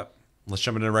agree with that. Let's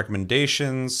jump into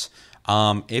recommendations.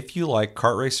 If you like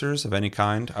kart racers of any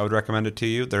kind, I would recommend it to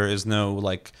you. There is no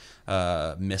like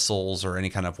missiles or any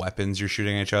kind of weapons you're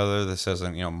shooting at each other. This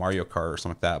isn't, Mario Kart or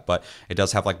something like that, but it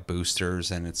does have like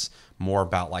boosters, and it's more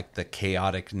about like the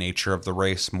chaotic nature of the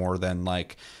race more than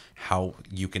like how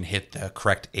you can hit the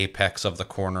correct apex of the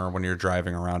corner when you're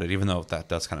driving around it, even though that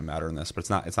does kind of matter in this, but it's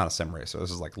not a sim racer.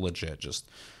 This is like legit just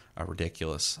a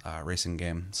ridiculous racing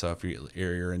game. So if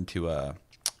you're into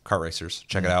kart racers,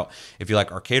 check it out. If you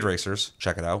like arcade racers,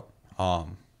 check it out.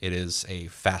 It is a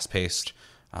fast-paced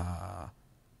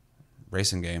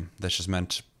racing game that's just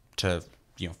meant to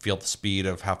feel the speed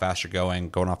of how fast you're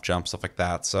going off jumps, stuff like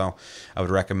that. So I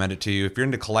would recommend it to you. If you're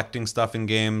into collecting stuff in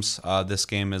games, this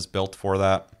game is built for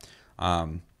that.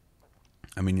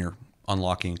 You're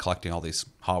unlocking and collecting all these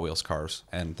Hot Wheels cars,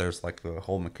 and there's like the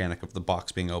whole mechanic of the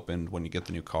box being opened when you get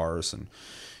the new cars, and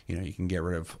you can get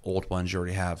rid of old ones you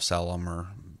already have, sell them, or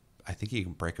I think you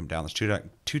can break them down. There's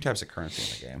two types of currency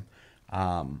in the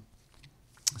game.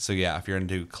 So yeah, if you're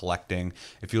into collecting,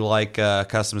 if you like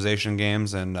customization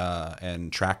games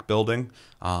and track building,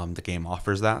 the game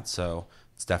offers that. So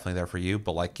it's definitely there for you.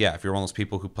 But like, yeah, if you're one of those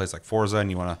people who plays like Forza and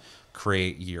you want to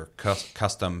create your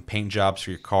custom paint jobs for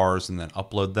your cars and then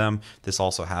upload them, this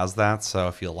also has that. So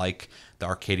if you like the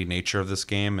arcadey nature of this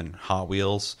game and Hot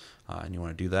Wheels, and you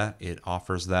want to do that, it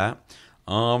offers that.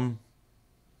 I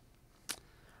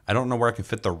don't know where I can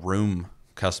fit the room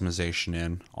customization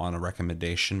in on a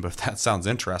recommendation, but if that sounds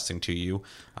interesting to you,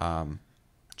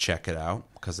 check it out,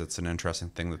 because it's an interesting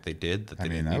thing that they did that they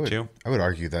didn't need to. I would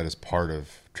argue that is part of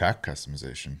track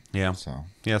customization. Yeah. So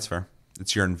Yeah, that's fair.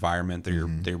 It's your environment that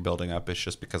you're building up. It's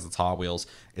just because it's Hot Wheels,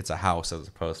 it's a house, as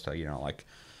opposed to, like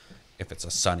if it's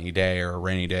a sunny day or a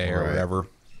rainy day or Right. whatever.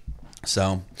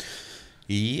 So,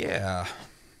 yeah.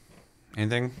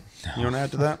 Anything you want to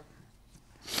add to that?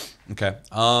 Okay.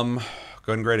 Go ahead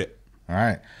and grade it. all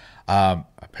right.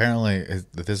 Apparently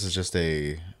this is just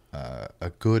a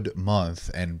good month,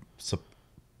 and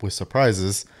with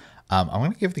surprises, I'm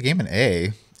going to give the game an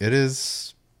A. It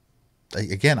is,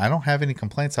 again, I don't have any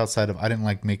complaints outside of I didn't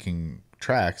like making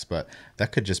tracks, but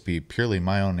that could just be purely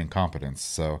my own incompetence.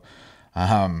 So,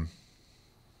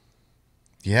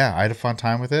 yeah, I had a fun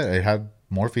time with it. It had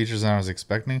more features than I was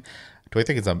expecting. Do I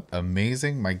think it's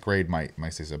amazing? My grade might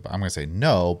say so, but I'm going to say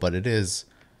no, but it is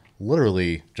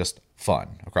literally just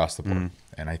fun across the board.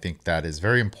 And I think that is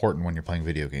very important when you're playing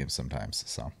video games sometimes.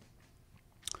 So,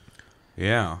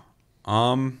 Yeah.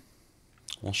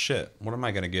 Well, shit. What am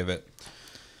I gonna give it?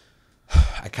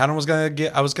 I kind of was gonna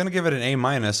give it an A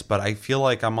minus, but I feel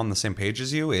like I'm on the same page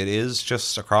as you. It is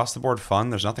just across the board fun.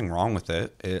 There's nothing wrong with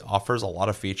it. It offers a lot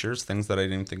of features, things that I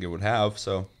didn't think it would have.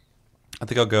 So I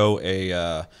think I'll go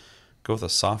with a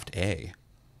soft A.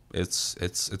 It's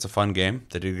a fun game.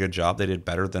 They did a good job. They did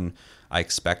better than I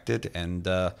expected, and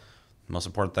most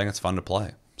important thing, it's fun to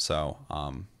play. So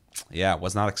yeah,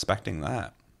 was not expecting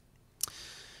that.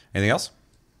 Anything else?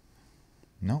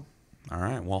 no. All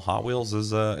right. Well, Hot Wheels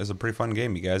is a pretty fun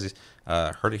game. You guys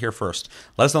heard it here first.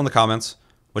 Let us know in the comments.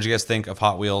 What'd you guys think of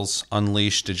Hot Wheels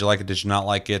Unleashed? Did you like it? Did you not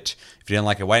like it? If you didn't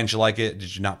like it, why didn't you like it?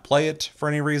 Did you not play it for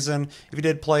any reason? If you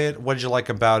did play it, what did you like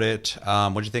about it?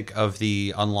 What did you think of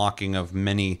the unlocking of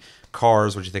many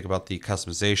cars? What did you think about the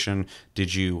customization?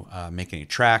 Did you make any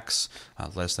tracks?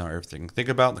 Let us know everything you think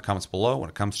about in the comments below when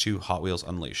it comes to Hot Wheels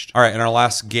Unleashed. All right, and our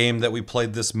last game that we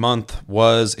played this month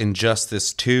was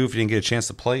Injustice 2. If you didn't get a chance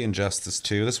to play Injustice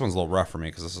 2, this one's a little rough for me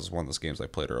because this is one of those games I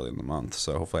played early in the month,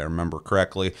 so hopefully I remember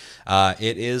correctly.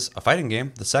 It is a fighting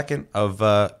game, the second of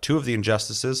two of the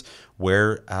Injustices,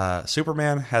 where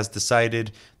Superman has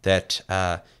decided that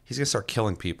he's going to start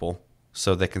killing people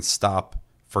so they can stop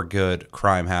for good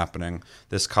crime happening.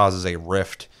 This causes a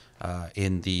rift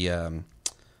in the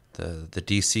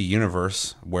DC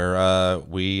universe where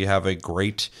we have a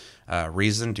great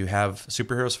reason to have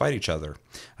superheroes fight each other.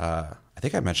 I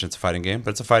think I mentioned it's a fighting game,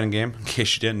 but it's a fighting game in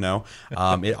case you didn't know.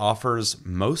 It offers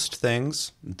most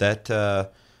things that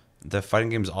the fighting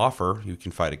games offer. You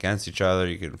can fight against each other.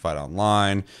 You can fight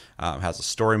online. It has a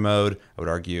story mode, I would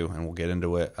argue, and we'll get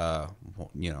into it.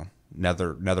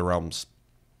 Nether Realms,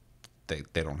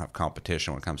 they don't have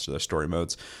competition when it comes to their story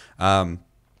modes.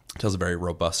 Tells a very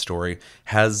robust story.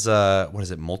 Has what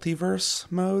is it,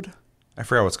 multiverse mode? I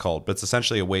forgot what it's called, but it's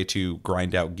essentially a way to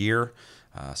grind out gear.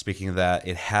 Speaking of that,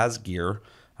 it has gear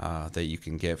that you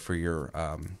can get for your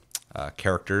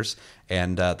characters,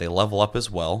 and they level up as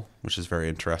well, which is very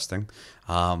interesting.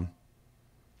 And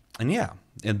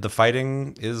the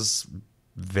fighting is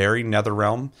very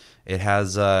NetherRealm. It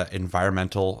has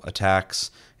environmental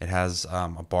attacks. It has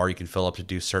a bar you can fill up to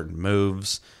do certain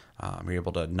moves. You're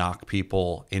able to knock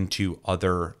people into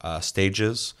other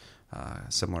stages,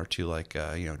 similar to like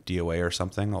DOA or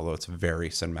something, although it's very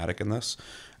cinematic in this.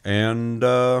 And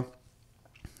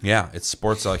it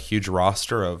sports a huge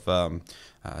roster of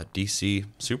DC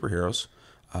superheroes.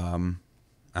 I'm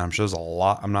sure there's a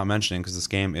lot I'm not mentioning because this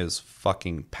game is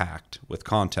fucking packed with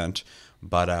content.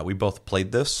 But we both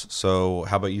played this. So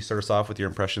how about you start us off with your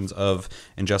impressions of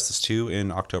Injustice 2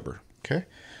 in October? Okay.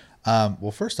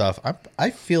 Well, first off, I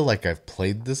feel like I've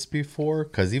played this before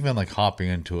because even like hopping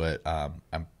into it,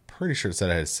 I'm pretty sure it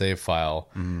said I had a save file,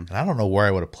 and I don't know where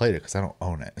I would have played it because I don't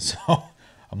own it. So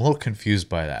I'm a little confused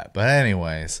by that. But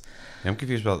anyways, I'm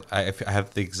confused about. I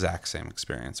have the exact same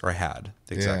experience, or I had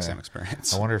the exact same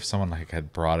experience. I wonder if someone like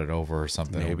had brought it over or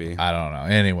something. Maybe. I don't know.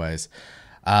 Anyways,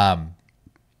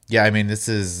 yeah, I mean this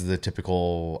is the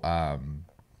typical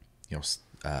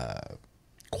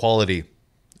quality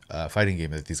fighting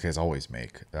game that these guys always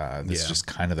make. This is just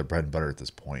kind of the bread and butter at this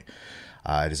point.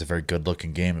 It is a very good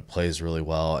looking game. It plays really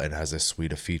well. It has a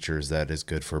suite of features that is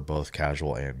good for both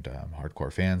casual and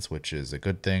hardcore fans, which is a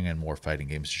good thing, and more fighting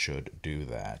games should do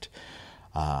that.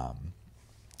 I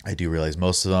do realize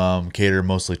most of them cater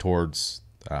mostly towards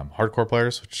hardcore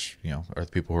players, which are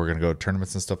the people who are going to go to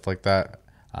tournaments and stuff like that,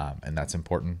 and that's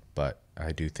important. But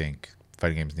I do think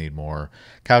fighting games need more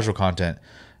casual content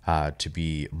to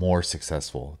be more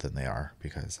successful than they are,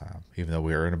 because even though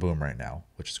we are in a boom right now,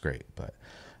 which is great, but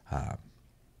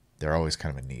they're always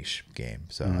kind of a niche game.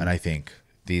 So, and I think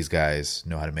these guys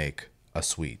know how to make a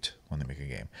suite when they make a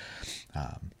game.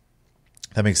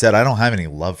 That being said, I don't have any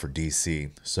love for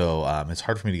DC, so it's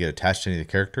hard for me to get attached to any of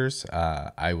the characters.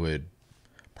 I would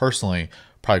personally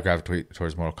probably gravitate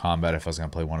towards Mortal Kombat if I was going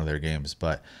to play one of their games,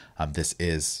 but this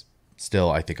is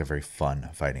still, I think, a very fun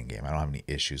fighting game. I don't have any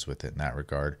issues with it in that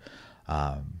regard.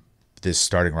 This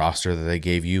starting roster that they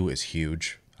gave you is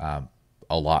huge. A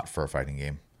lot for a fighting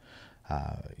game.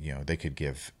 They could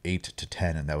give 8 to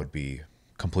 10 and that would be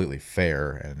completely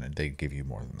fair, and they'd give you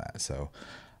more than that. So,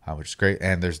 which is great.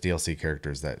 And there's DLC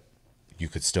characters that you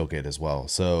could still get as well.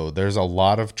 So there's a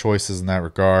lot of choices in that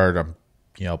regard.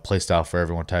 Play style for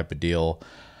everyone type of deal.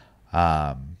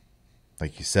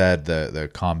 Like you said, the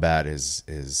combat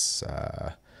is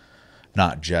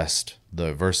not just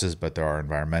the versus, but there are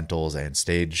environmentals and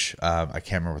stage. I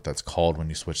can't remember what that's called when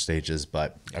you switch stages,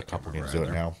 but a couple games do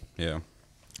it now. Yeah.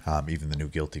 Even the new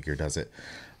Guilty Gear does it.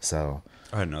 So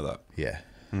I didn't know that. Yeah.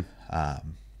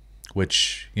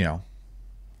 Which,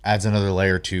 adds another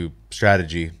layer to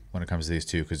strategy when it comes to these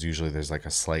two, because usually there's like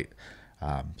a slight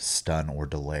stun or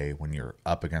delay when you're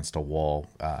up against a wall,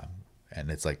 and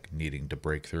it's like needing to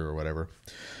break through or whatever.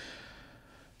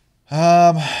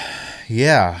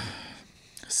 Yeah.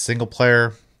 Single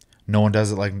player, no one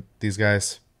does it like these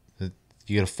guys. You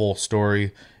get a full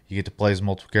story. You get to play as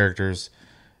multiple characters.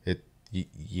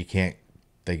 You can't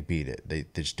beat it. They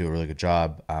just do a really good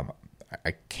job.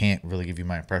 I can't really give you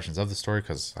my impressions of the story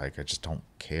because I just don't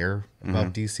care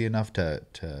about DC enough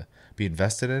to be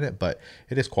invested in it, but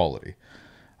it is quality.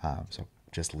 So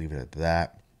just leave it at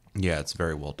that. Yeah, it's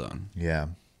very well done. Yeah.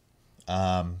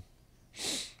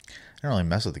 I don't really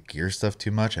mess with the gear stuff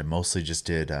too much. I mostly just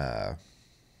did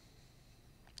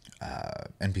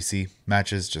NPC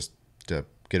matches just to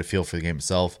get a feel for the game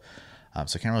itself.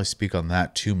 So I can't really speak on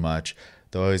that too much.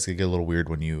 Though I always get a little weird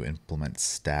when you implement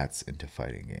stats into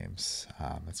fighting games.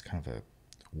 That's kind of a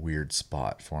weird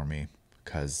spot for me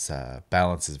because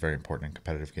balance is very important in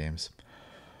competitive games.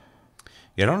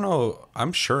 Yeah, I don't know.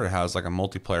 I'm sure it has like a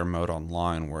multiplayer mode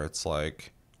online where it's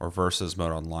like, or versus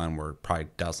mode online where it probably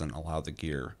doesn't allow the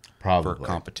gear Probably for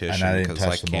competition. And I didn't 'cause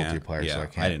touch the can't- multiplayer, yeah,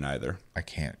 so I didn't either.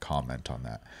 can't comment on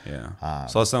that. Yeah.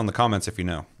 So let us know in the comments if you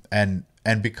know. And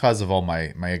because of all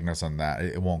my ignorance on that,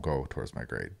 it won't go towards my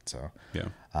grade. So Yeah.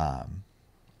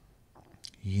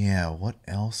 yeah, what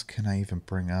else can I even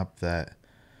bring up that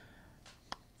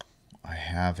I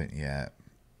haven't yet?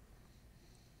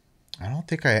 I don't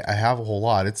think I have a whole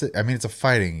lot. It's a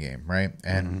fighting game, right?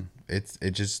 And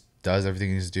it just does everything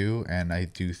it needs to do. And I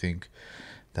do think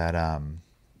that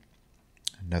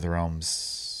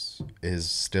NetherRealms is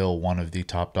still one of the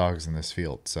top dogs in this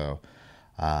field. So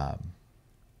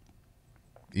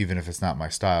even if it's not my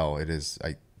style, it is.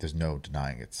 There's no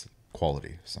denying its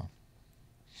quality. So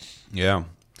Yeah.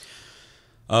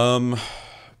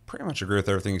 Pretty much agree with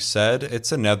everything you said.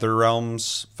 It's a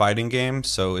NetherRealms fighting game,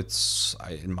 so it's,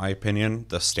 in my opinion,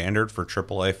 the standard for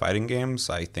AAA fighting games.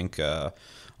 I think a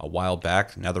while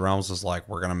back, NetherRealms was like,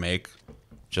 we're gonna make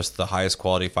just the highest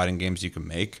quality fighting games you can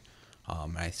make.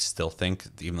 I still think,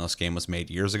 even though this game was made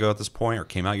years ago at this point, or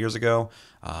came out years ago,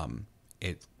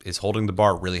 it is holding the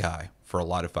bar really high for a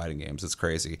lot of fighting games. It's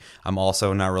crazy. I'm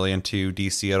also not really into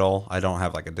DC at all. I don't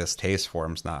have like a distaste for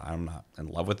him. I'm not in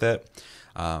love with it.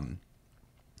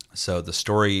 So the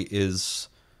story is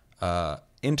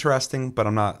interesting, but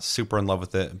I'm not super in love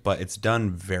with it. But it's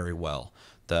done very well.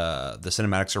 The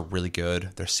cinematics are really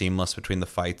good. They're seamless between the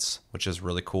fights, which is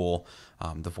really cool.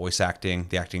 The voice acting,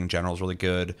 the acting in general is really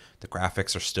good. The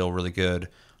graphics are still really good.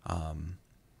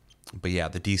 But yeah,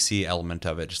 the DC element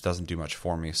of it just doesn't do much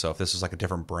for me. So if this was like a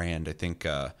different brand, I think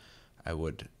I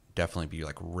would definitely be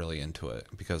like really into it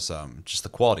because just the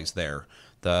quality's there.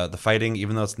 The fighting,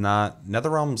 even though it's not,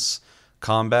 NetherRealms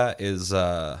combat is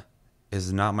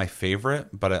not my favorite,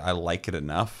 but I like it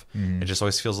enough. It just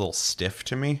always feels a little stiff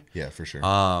to me. yeah, for sure.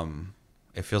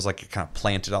 It feels like you're kind of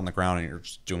planted on the ground and you're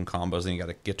just doing combos, and you got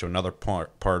to get to another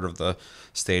part of the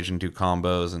stage and do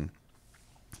combos, and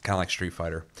kind of like Street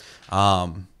Fighter.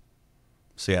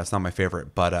 So yeah, it's not my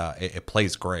favorite, but it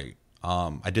plays great.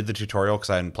 I did the tutorial because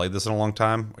I hadn't played this in a long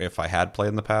time. If I had played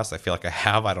in the past, I feel like I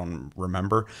have. I don't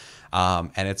remember.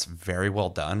 And it's very well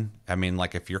done. I mean,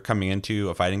 like if you're coming into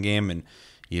a fighting game and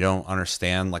you don't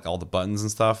understand like all the buttons and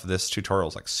stuff, this tutorial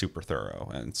is like super thorough,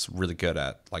 and it's really good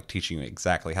at like teaching you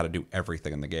exactly how to do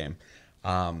everything in the game.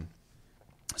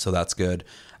 So that's good.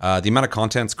 The amount of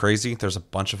content's crazy. There's a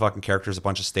bunch of fucking characters, a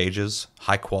bunch of stages,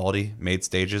 high quality made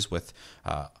stages with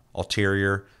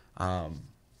ulterior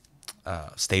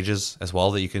stages as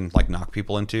well that you can like knock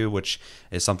people into, which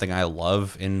is something I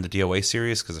love in the DOA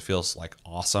series because it feels like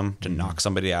awesome to knock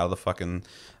somebody out of the fucking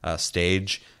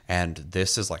stage. And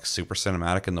this is like super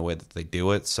cinematic in the way that they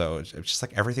do it. So it's just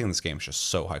like everything in this game is just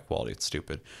so high quality. It's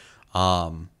stupid.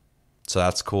 So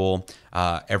that's cool.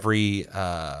 Every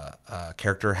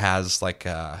character has like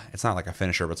it's not like a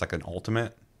finisher, but it's like an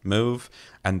ultimate move,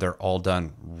 and they're all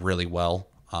done really well.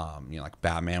 Like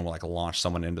Batman will like launch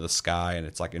someone into the sky, and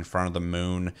it's like in front of the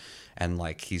moon, and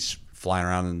like he's flying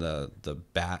around in the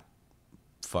bat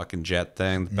fucking jet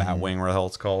thing, the bat wing, where the hell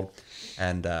it's called,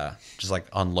 and just like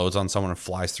unloads on someone and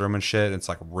flies through them and shit. It's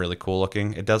like really cool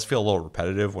looking. It does feel a little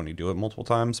repetitive when you do it multiple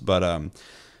times, but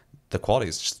the quality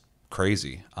is just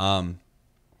crazy.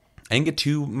 I didn't get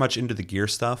too much into the gear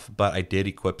stuff, but I did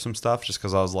equip some stuff just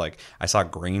because I was like, I saw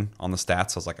green on the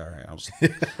stats. I was like, all right,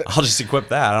 I'll just equip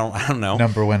that. I don't know.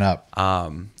 Number went up.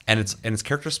 And it's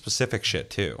character specific shit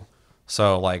too.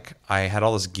 So like I had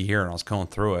all this gear and I was going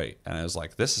through it, and I was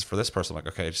like, this is for this person. I'm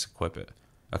like, okay, just equip it.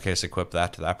 Okay, just equip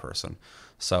that to that person.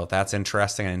 So that's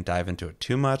interesting. I didn't dive into it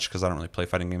too much because I don't really play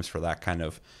fighting games for that kind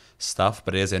of stuff,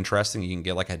 but it is interesting. You can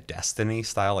get like a Destiny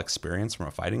style experience from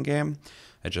a fighting game.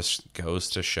 It just goes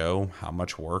to show how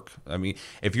much work. I mean,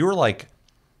 if you were like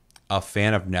a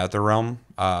fan of NetherRealm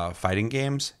fighting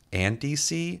games and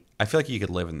DC, I feel like you could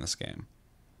live in this game.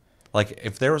 Like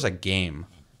if there was a game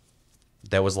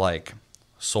that was like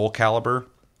Soul Calibur,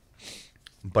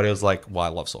 but it was like, well, I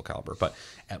love Soul Calibur,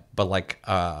 but like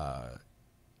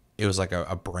it was like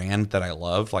a brand that I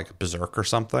loved, like Berserk or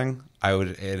something.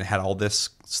 It had all this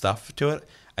stuff to it.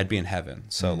 I'd be in heaven.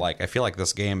 So like I feel like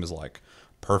this game is like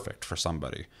perfect for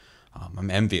somebody.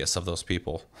 I'm envious of those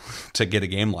people to get a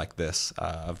game like this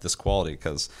of this quality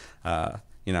because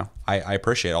I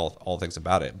appreciate all things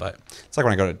about it. But it's like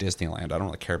when I go to Disneyland, I don't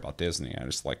really care about Disney. I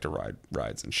just like to ride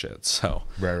rides and shit. So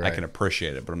Right. I can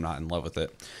appreciate it, but I'm not in love with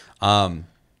it.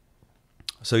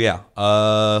 So yeah,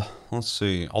 let's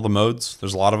see. All the modes,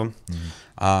 there's a lot of them.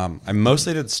 I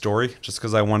mostly did story just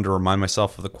because I wanted to remind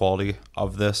myself of the quality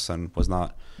of this and was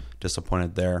not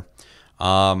disappointed there.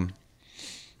 I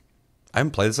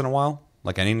haven't played this in a while,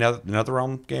 like any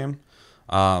NetherRealm game.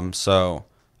 So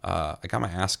I got my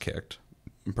ass kicked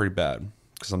pretty bad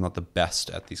because I'm not the best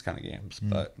at these kind of games.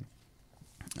 But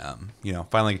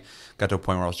finally got to a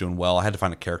point where I was doing well. I had to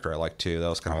find a character I liked too. That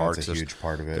was kind of hard. That's a huge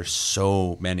part of it. There's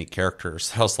so many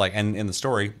characters. I was like, and in the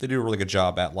story, they do a really good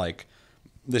job at like,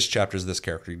 this chapter is this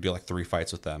character. You do like 3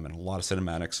 fights with them and a lot of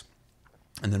cinematics,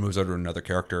 and then moves over to another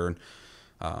character. And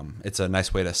it's a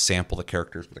nice way to sample the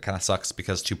characters, but it kind of sucks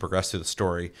because to progress through the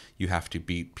story, you have to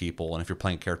beat people. And if you're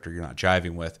playing a character you're not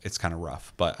jiving with, it's kind of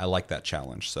rough. But I like that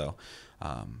challenge. So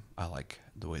I like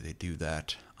the way they do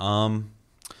that. I'm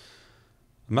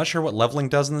not sure what leveling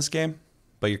does in this game,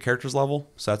 but your character's level,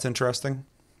 so that's interesting.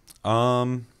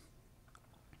 Gear,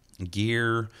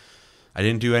 I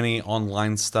didn't do any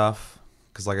online stuff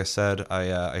because, like I said,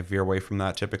 I veer away from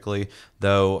that typically.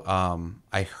 Though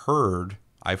I've heard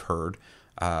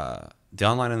the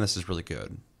online in this is really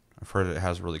good. I've heard it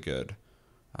has really good,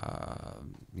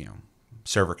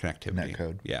 server connectivity.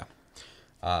 Netcode. Yeah.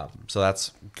 So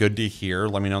that's good to hear.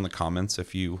 Let me know in the comments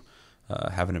if you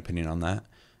have an opinion on that.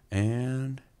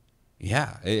 And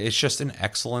yeah, it's just an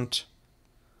excellent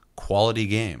quality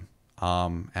game.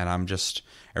 And I'm just,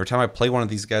 every time I play one of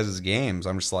these guys' games,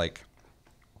 I'm just like,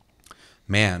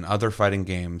 man, other fighting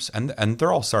games, and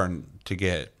they're all starting to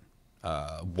get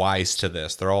wise to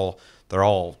this. They're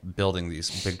all building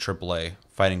these big AAA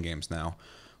fighting games now.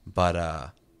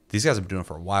 But these guys have been doing it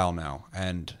for a while now,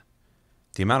 and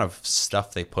the amount of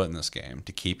stuff they put in this game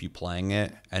to keep you playing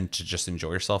it and to just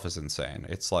enjoy yourself is insane.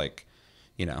 It's like,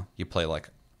 you play like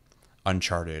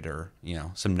Uncharted or,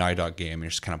 some Naughty Dog game, and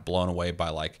you're just kind of blown away by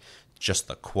like just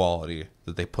the quality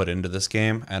that they put into this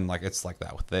game. And like, it's like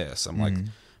that with this. I'm like,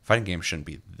 fighting games shouldn't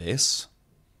be this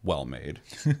well made.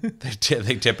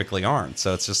 They typically aren't.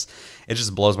 So it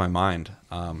just blows my mind.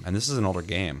 And this is an older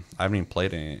game. I haven't even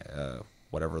played any,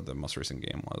 whatever the most recent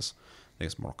game was. I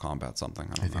think it's Mortal Kombat something.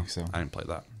 I don't know. think so. I didn't play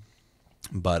that,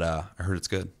 but I heard it's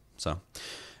good. So,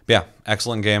 but yeah,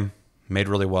 excellent game, made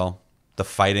really well. The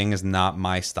fighting is not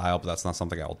my style, but that's not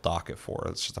something I will dock it for.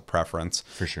 It's just a preference.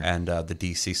 For sure. And the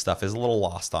DC stuff is a little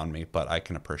lost on me, but I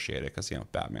can appreciate it because,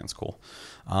 Batman's cool.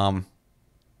 But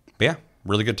yeah,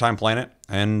 really good time playing it.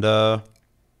 And yeah,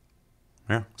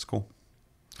 it's cool.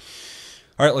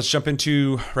 All right, let's jump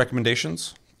into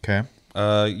recommendations. Okay.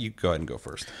 You go ahead and go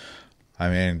first. I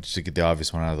mean, just to get the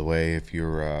obvious one out of the way, if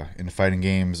you're into fighting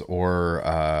games or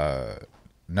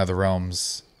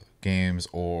NetherRealms games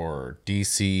or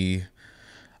DC,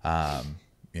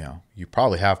 you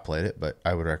probably have played it, but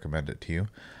I would recommend it to you.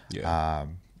 Yeah.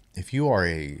 If you are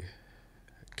a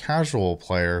casual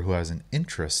player who has an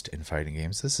interest in fighting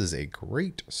games, this is a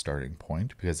great starting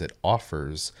point because it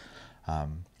offers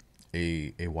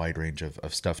a wide range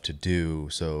of stuff to do.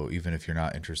 So even if you're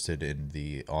not interested in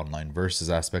the online versus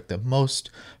aspect that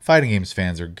most fighting games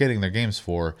fans are getting their games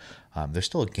for, there's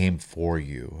still a game for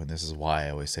you. And this is why I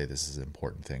always say this is an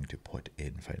important thing to put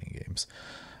in fighting games.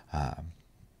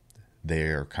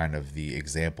 They're kind of the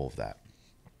example of that.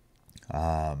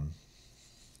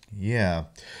 Yeah.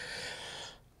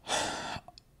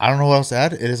 I don't know what else to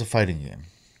add. It is a fighting game.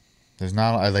 There's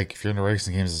not if you're into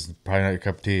racing games, it's probably not your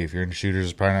cup of tea. If you're into shooters,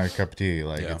 it's probably not your cup of tea.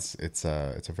 Yeah. It's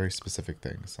a very specific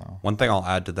thing. So one thing I'll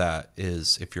add to that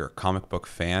is if you're a comic book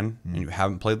fan and you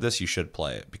haven't played this, you should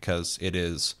play it because it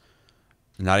is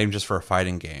not even just for a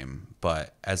fighting game,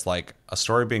 but as like a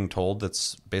story being told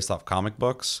that's based off comic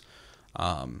books.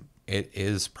 It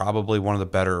is probably one of the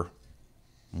better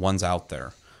ones out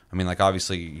there. I mean, like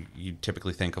obviously you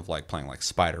typically think of like playing like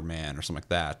Spider-Man or something like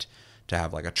that to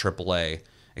have like a AAA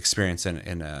experience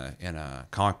in a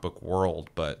comic book world,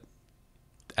 but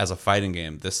as a fighting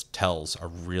game, this tells a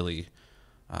really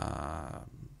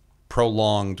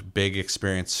prolonged, big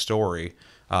experience story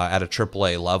at a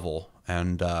AAA level,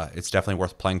 and it's definitely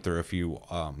worth playing through if you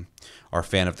are a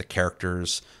fan of the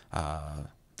characters,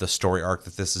 the story arc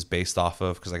that this is based off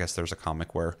of, because I guess there's a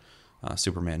comic where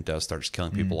Superman does start just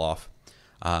killing people off.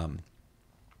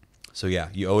 So yeah,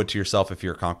 you owe it to yourself if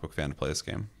you're a comic book fan to play this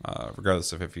game,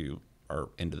 regardless of if you are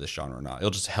into this genre or not.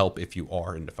 It'll just help if you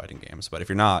are into fighting games, but if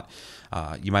you're not,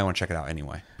 you might want to check it out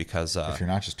anyway, because if you're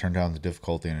not, just turn down the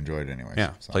difficulty and enjoy it anyway.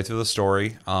 Yeah, so play through the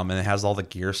story, and it has all the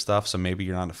gear stuff, so maybe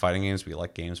you're not into fighting games, but you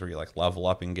like games where you like level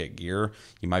up and get gear.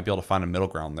 You might be able to find a middle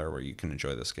ground there where you can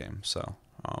enjoy this game. So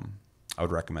I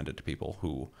would recommend it to people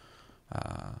who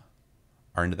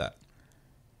are into that.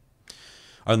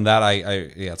 Other than that,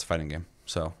 yeah, it's a fighting game.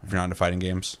 So if you're not into fighting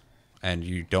games and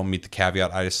you don't meet the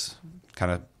caveat I just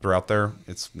kind of threw out there,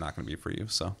 it's not going to be for you.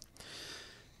 So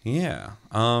yeah,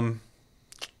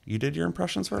 you did your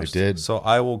impressions first. I did. So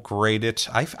I will grade it.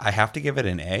 I have to give it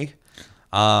an A.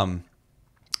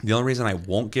 The only reason I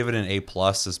won't give it an A+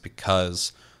 is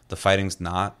because the fighting's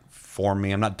not for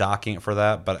me. I'm not docking it for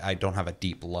that, but I don't have a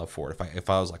deep love for it. If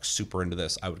I was like super into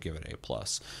this, I would give it A+.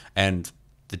 And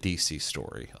the DC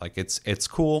story, like it's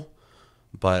cool,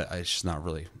 but it's just not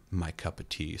really my cup of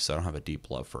tea. So I don't have a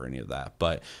deep love for any of that.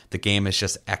 But the game is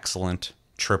just excellent,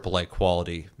 AAA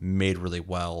quality, made really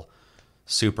well,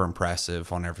 super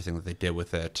impressive on everything that they did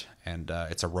with it, and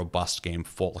it's a robust game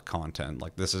full of content.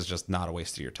 Like, this is just not a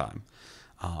waste of your time.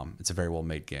 It's a very well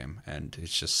made game, and it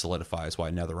just solidifies why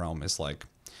NetherRealm is like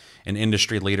an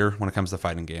industry leader when it comes to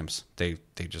fighting games. They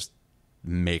just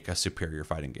make a superior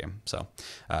fighting game. So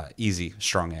easy,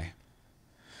 strong A.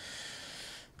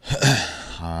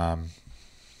 I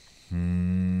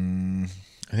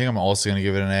think I'm also going to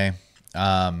give it an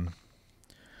A.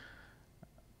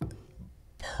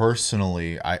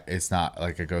 Personally, it's not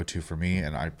like a go-to for me,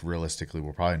 and I realistically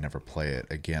will probably never play it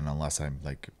again unless I'm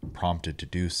like prompted to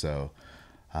do so.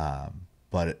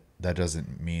 But that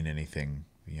doesn't mean anything,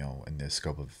 in the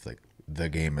scope of like the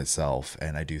game itself.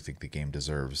 And I do think the game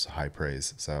deserves high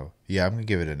praise. So yeah, I'm gonna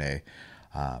give it an A.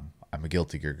 I'm a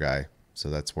Guilty Gear guy, so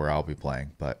that's where I'll be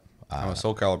playing. But I'm a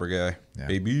Soul Calibur guy, yeah.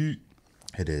 baby.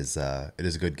 It is a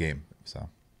good game. So.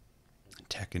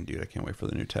 Tekken, dude, I can't wait for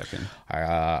the new Tekken.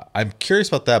 I'm curious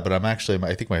about that, but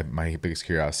I think my biggest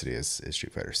curiosity is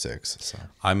Street Fighter 6. So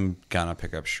I'm gonna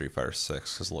pick up Street Fighter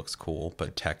 6 because it looks cool,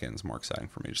 but Tekken's more exciting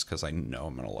for me just because I know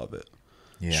I'm gonna love it.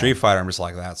 Yeah. Street Fighter, I'm just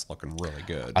like, that's looking really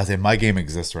good. I think my game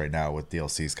exists right now with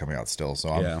DLCs coming out still, so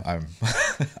I'm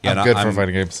I'm good for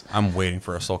fighting games. I'm waiting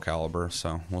for a Soul Calibur,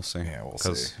 so we'll see. Yeah, we'll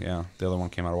see. Yeah, the other one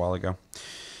came out a while ago.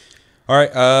 All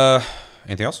right,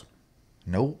 anything else?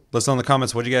 Nope. Listen in the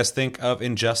comments. What do you guys think of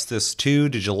Injustice 2?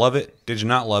 Did you love it? Did you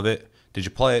not love it? Did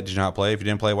you play it? Did you not play it? If you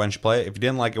didn't play it, why didn't you play it? If you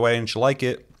didn't like it, why didn't you like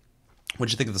it? What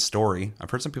did you think of the story? I've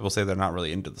heard some people say they're not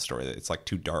really into the story, that it's like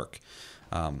too dark.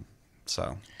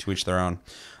 So to each their own.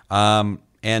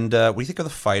 And what do you think of the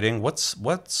fighting? What's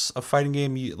a fighting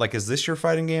game you like? Is this your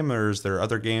fighting game, or is there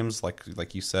other games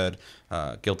like you said,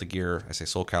 Guilty Gear? I say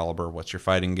Soul Calibur. What's your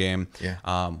fighting game?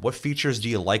 Yeah. What features do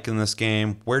you like in this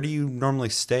game? Where do you normally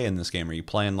stay in this game? Are you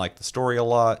playing like the story a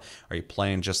lot? Are you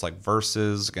playing just like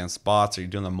versus against bots? Are you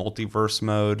doing the multiverse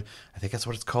mode? I think that's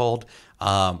what it's called.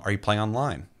 Are you playing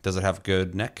online? Does it have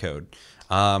good netcode?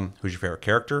 Who's your favorite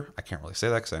character? I can't really say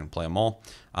that because I didn't play them all.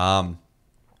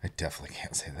 I definitely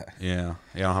can't say that. Yeah,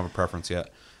 I don't have a preference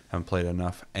yet. Haven't played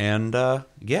enough. And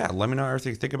yeah, let me know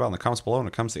everything you think about in the comments below when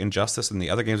it comes to Injustice and the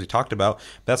other games we talked about.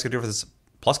 But that's going to do it for this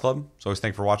Plus Club. So always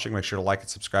thank you for watching. Make sure to like and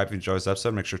subscribe if you enjoyed this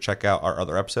episode. Make sure to check out our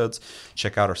other episodes.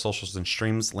 Check out our socials and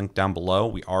streams linked down below.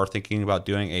 We are thinking about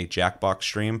doing a Jackbox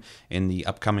stream in the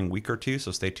upcoming week or two,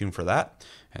 so stay tuned for that.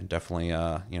 And definitely,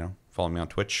 follow me on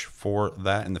Twitch for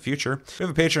that in the future. We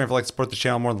have a Patreon if you'd like to support the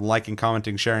channel more than liking,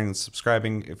 commenting, sharing, and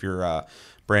subscribing. If you're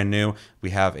brand new, we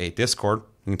have a Discord.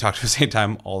 You can talk to us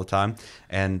anytime, all the time.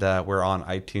 And we're on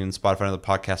iTunes, Spotify, and other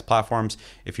podcast platforms.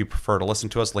 If you prefer to listen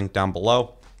to us, link down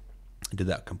below. I did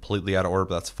that completely out of order,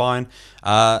 but that's fine.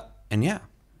 And yeah,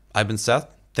 I've been Seth.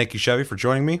 Thank you, Chevy, for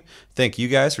joining me. Thank you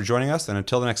guys for joining us. And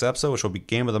until the next episode, which will be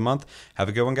Game of the Month, have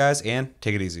a good one, guys, and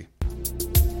take it easy.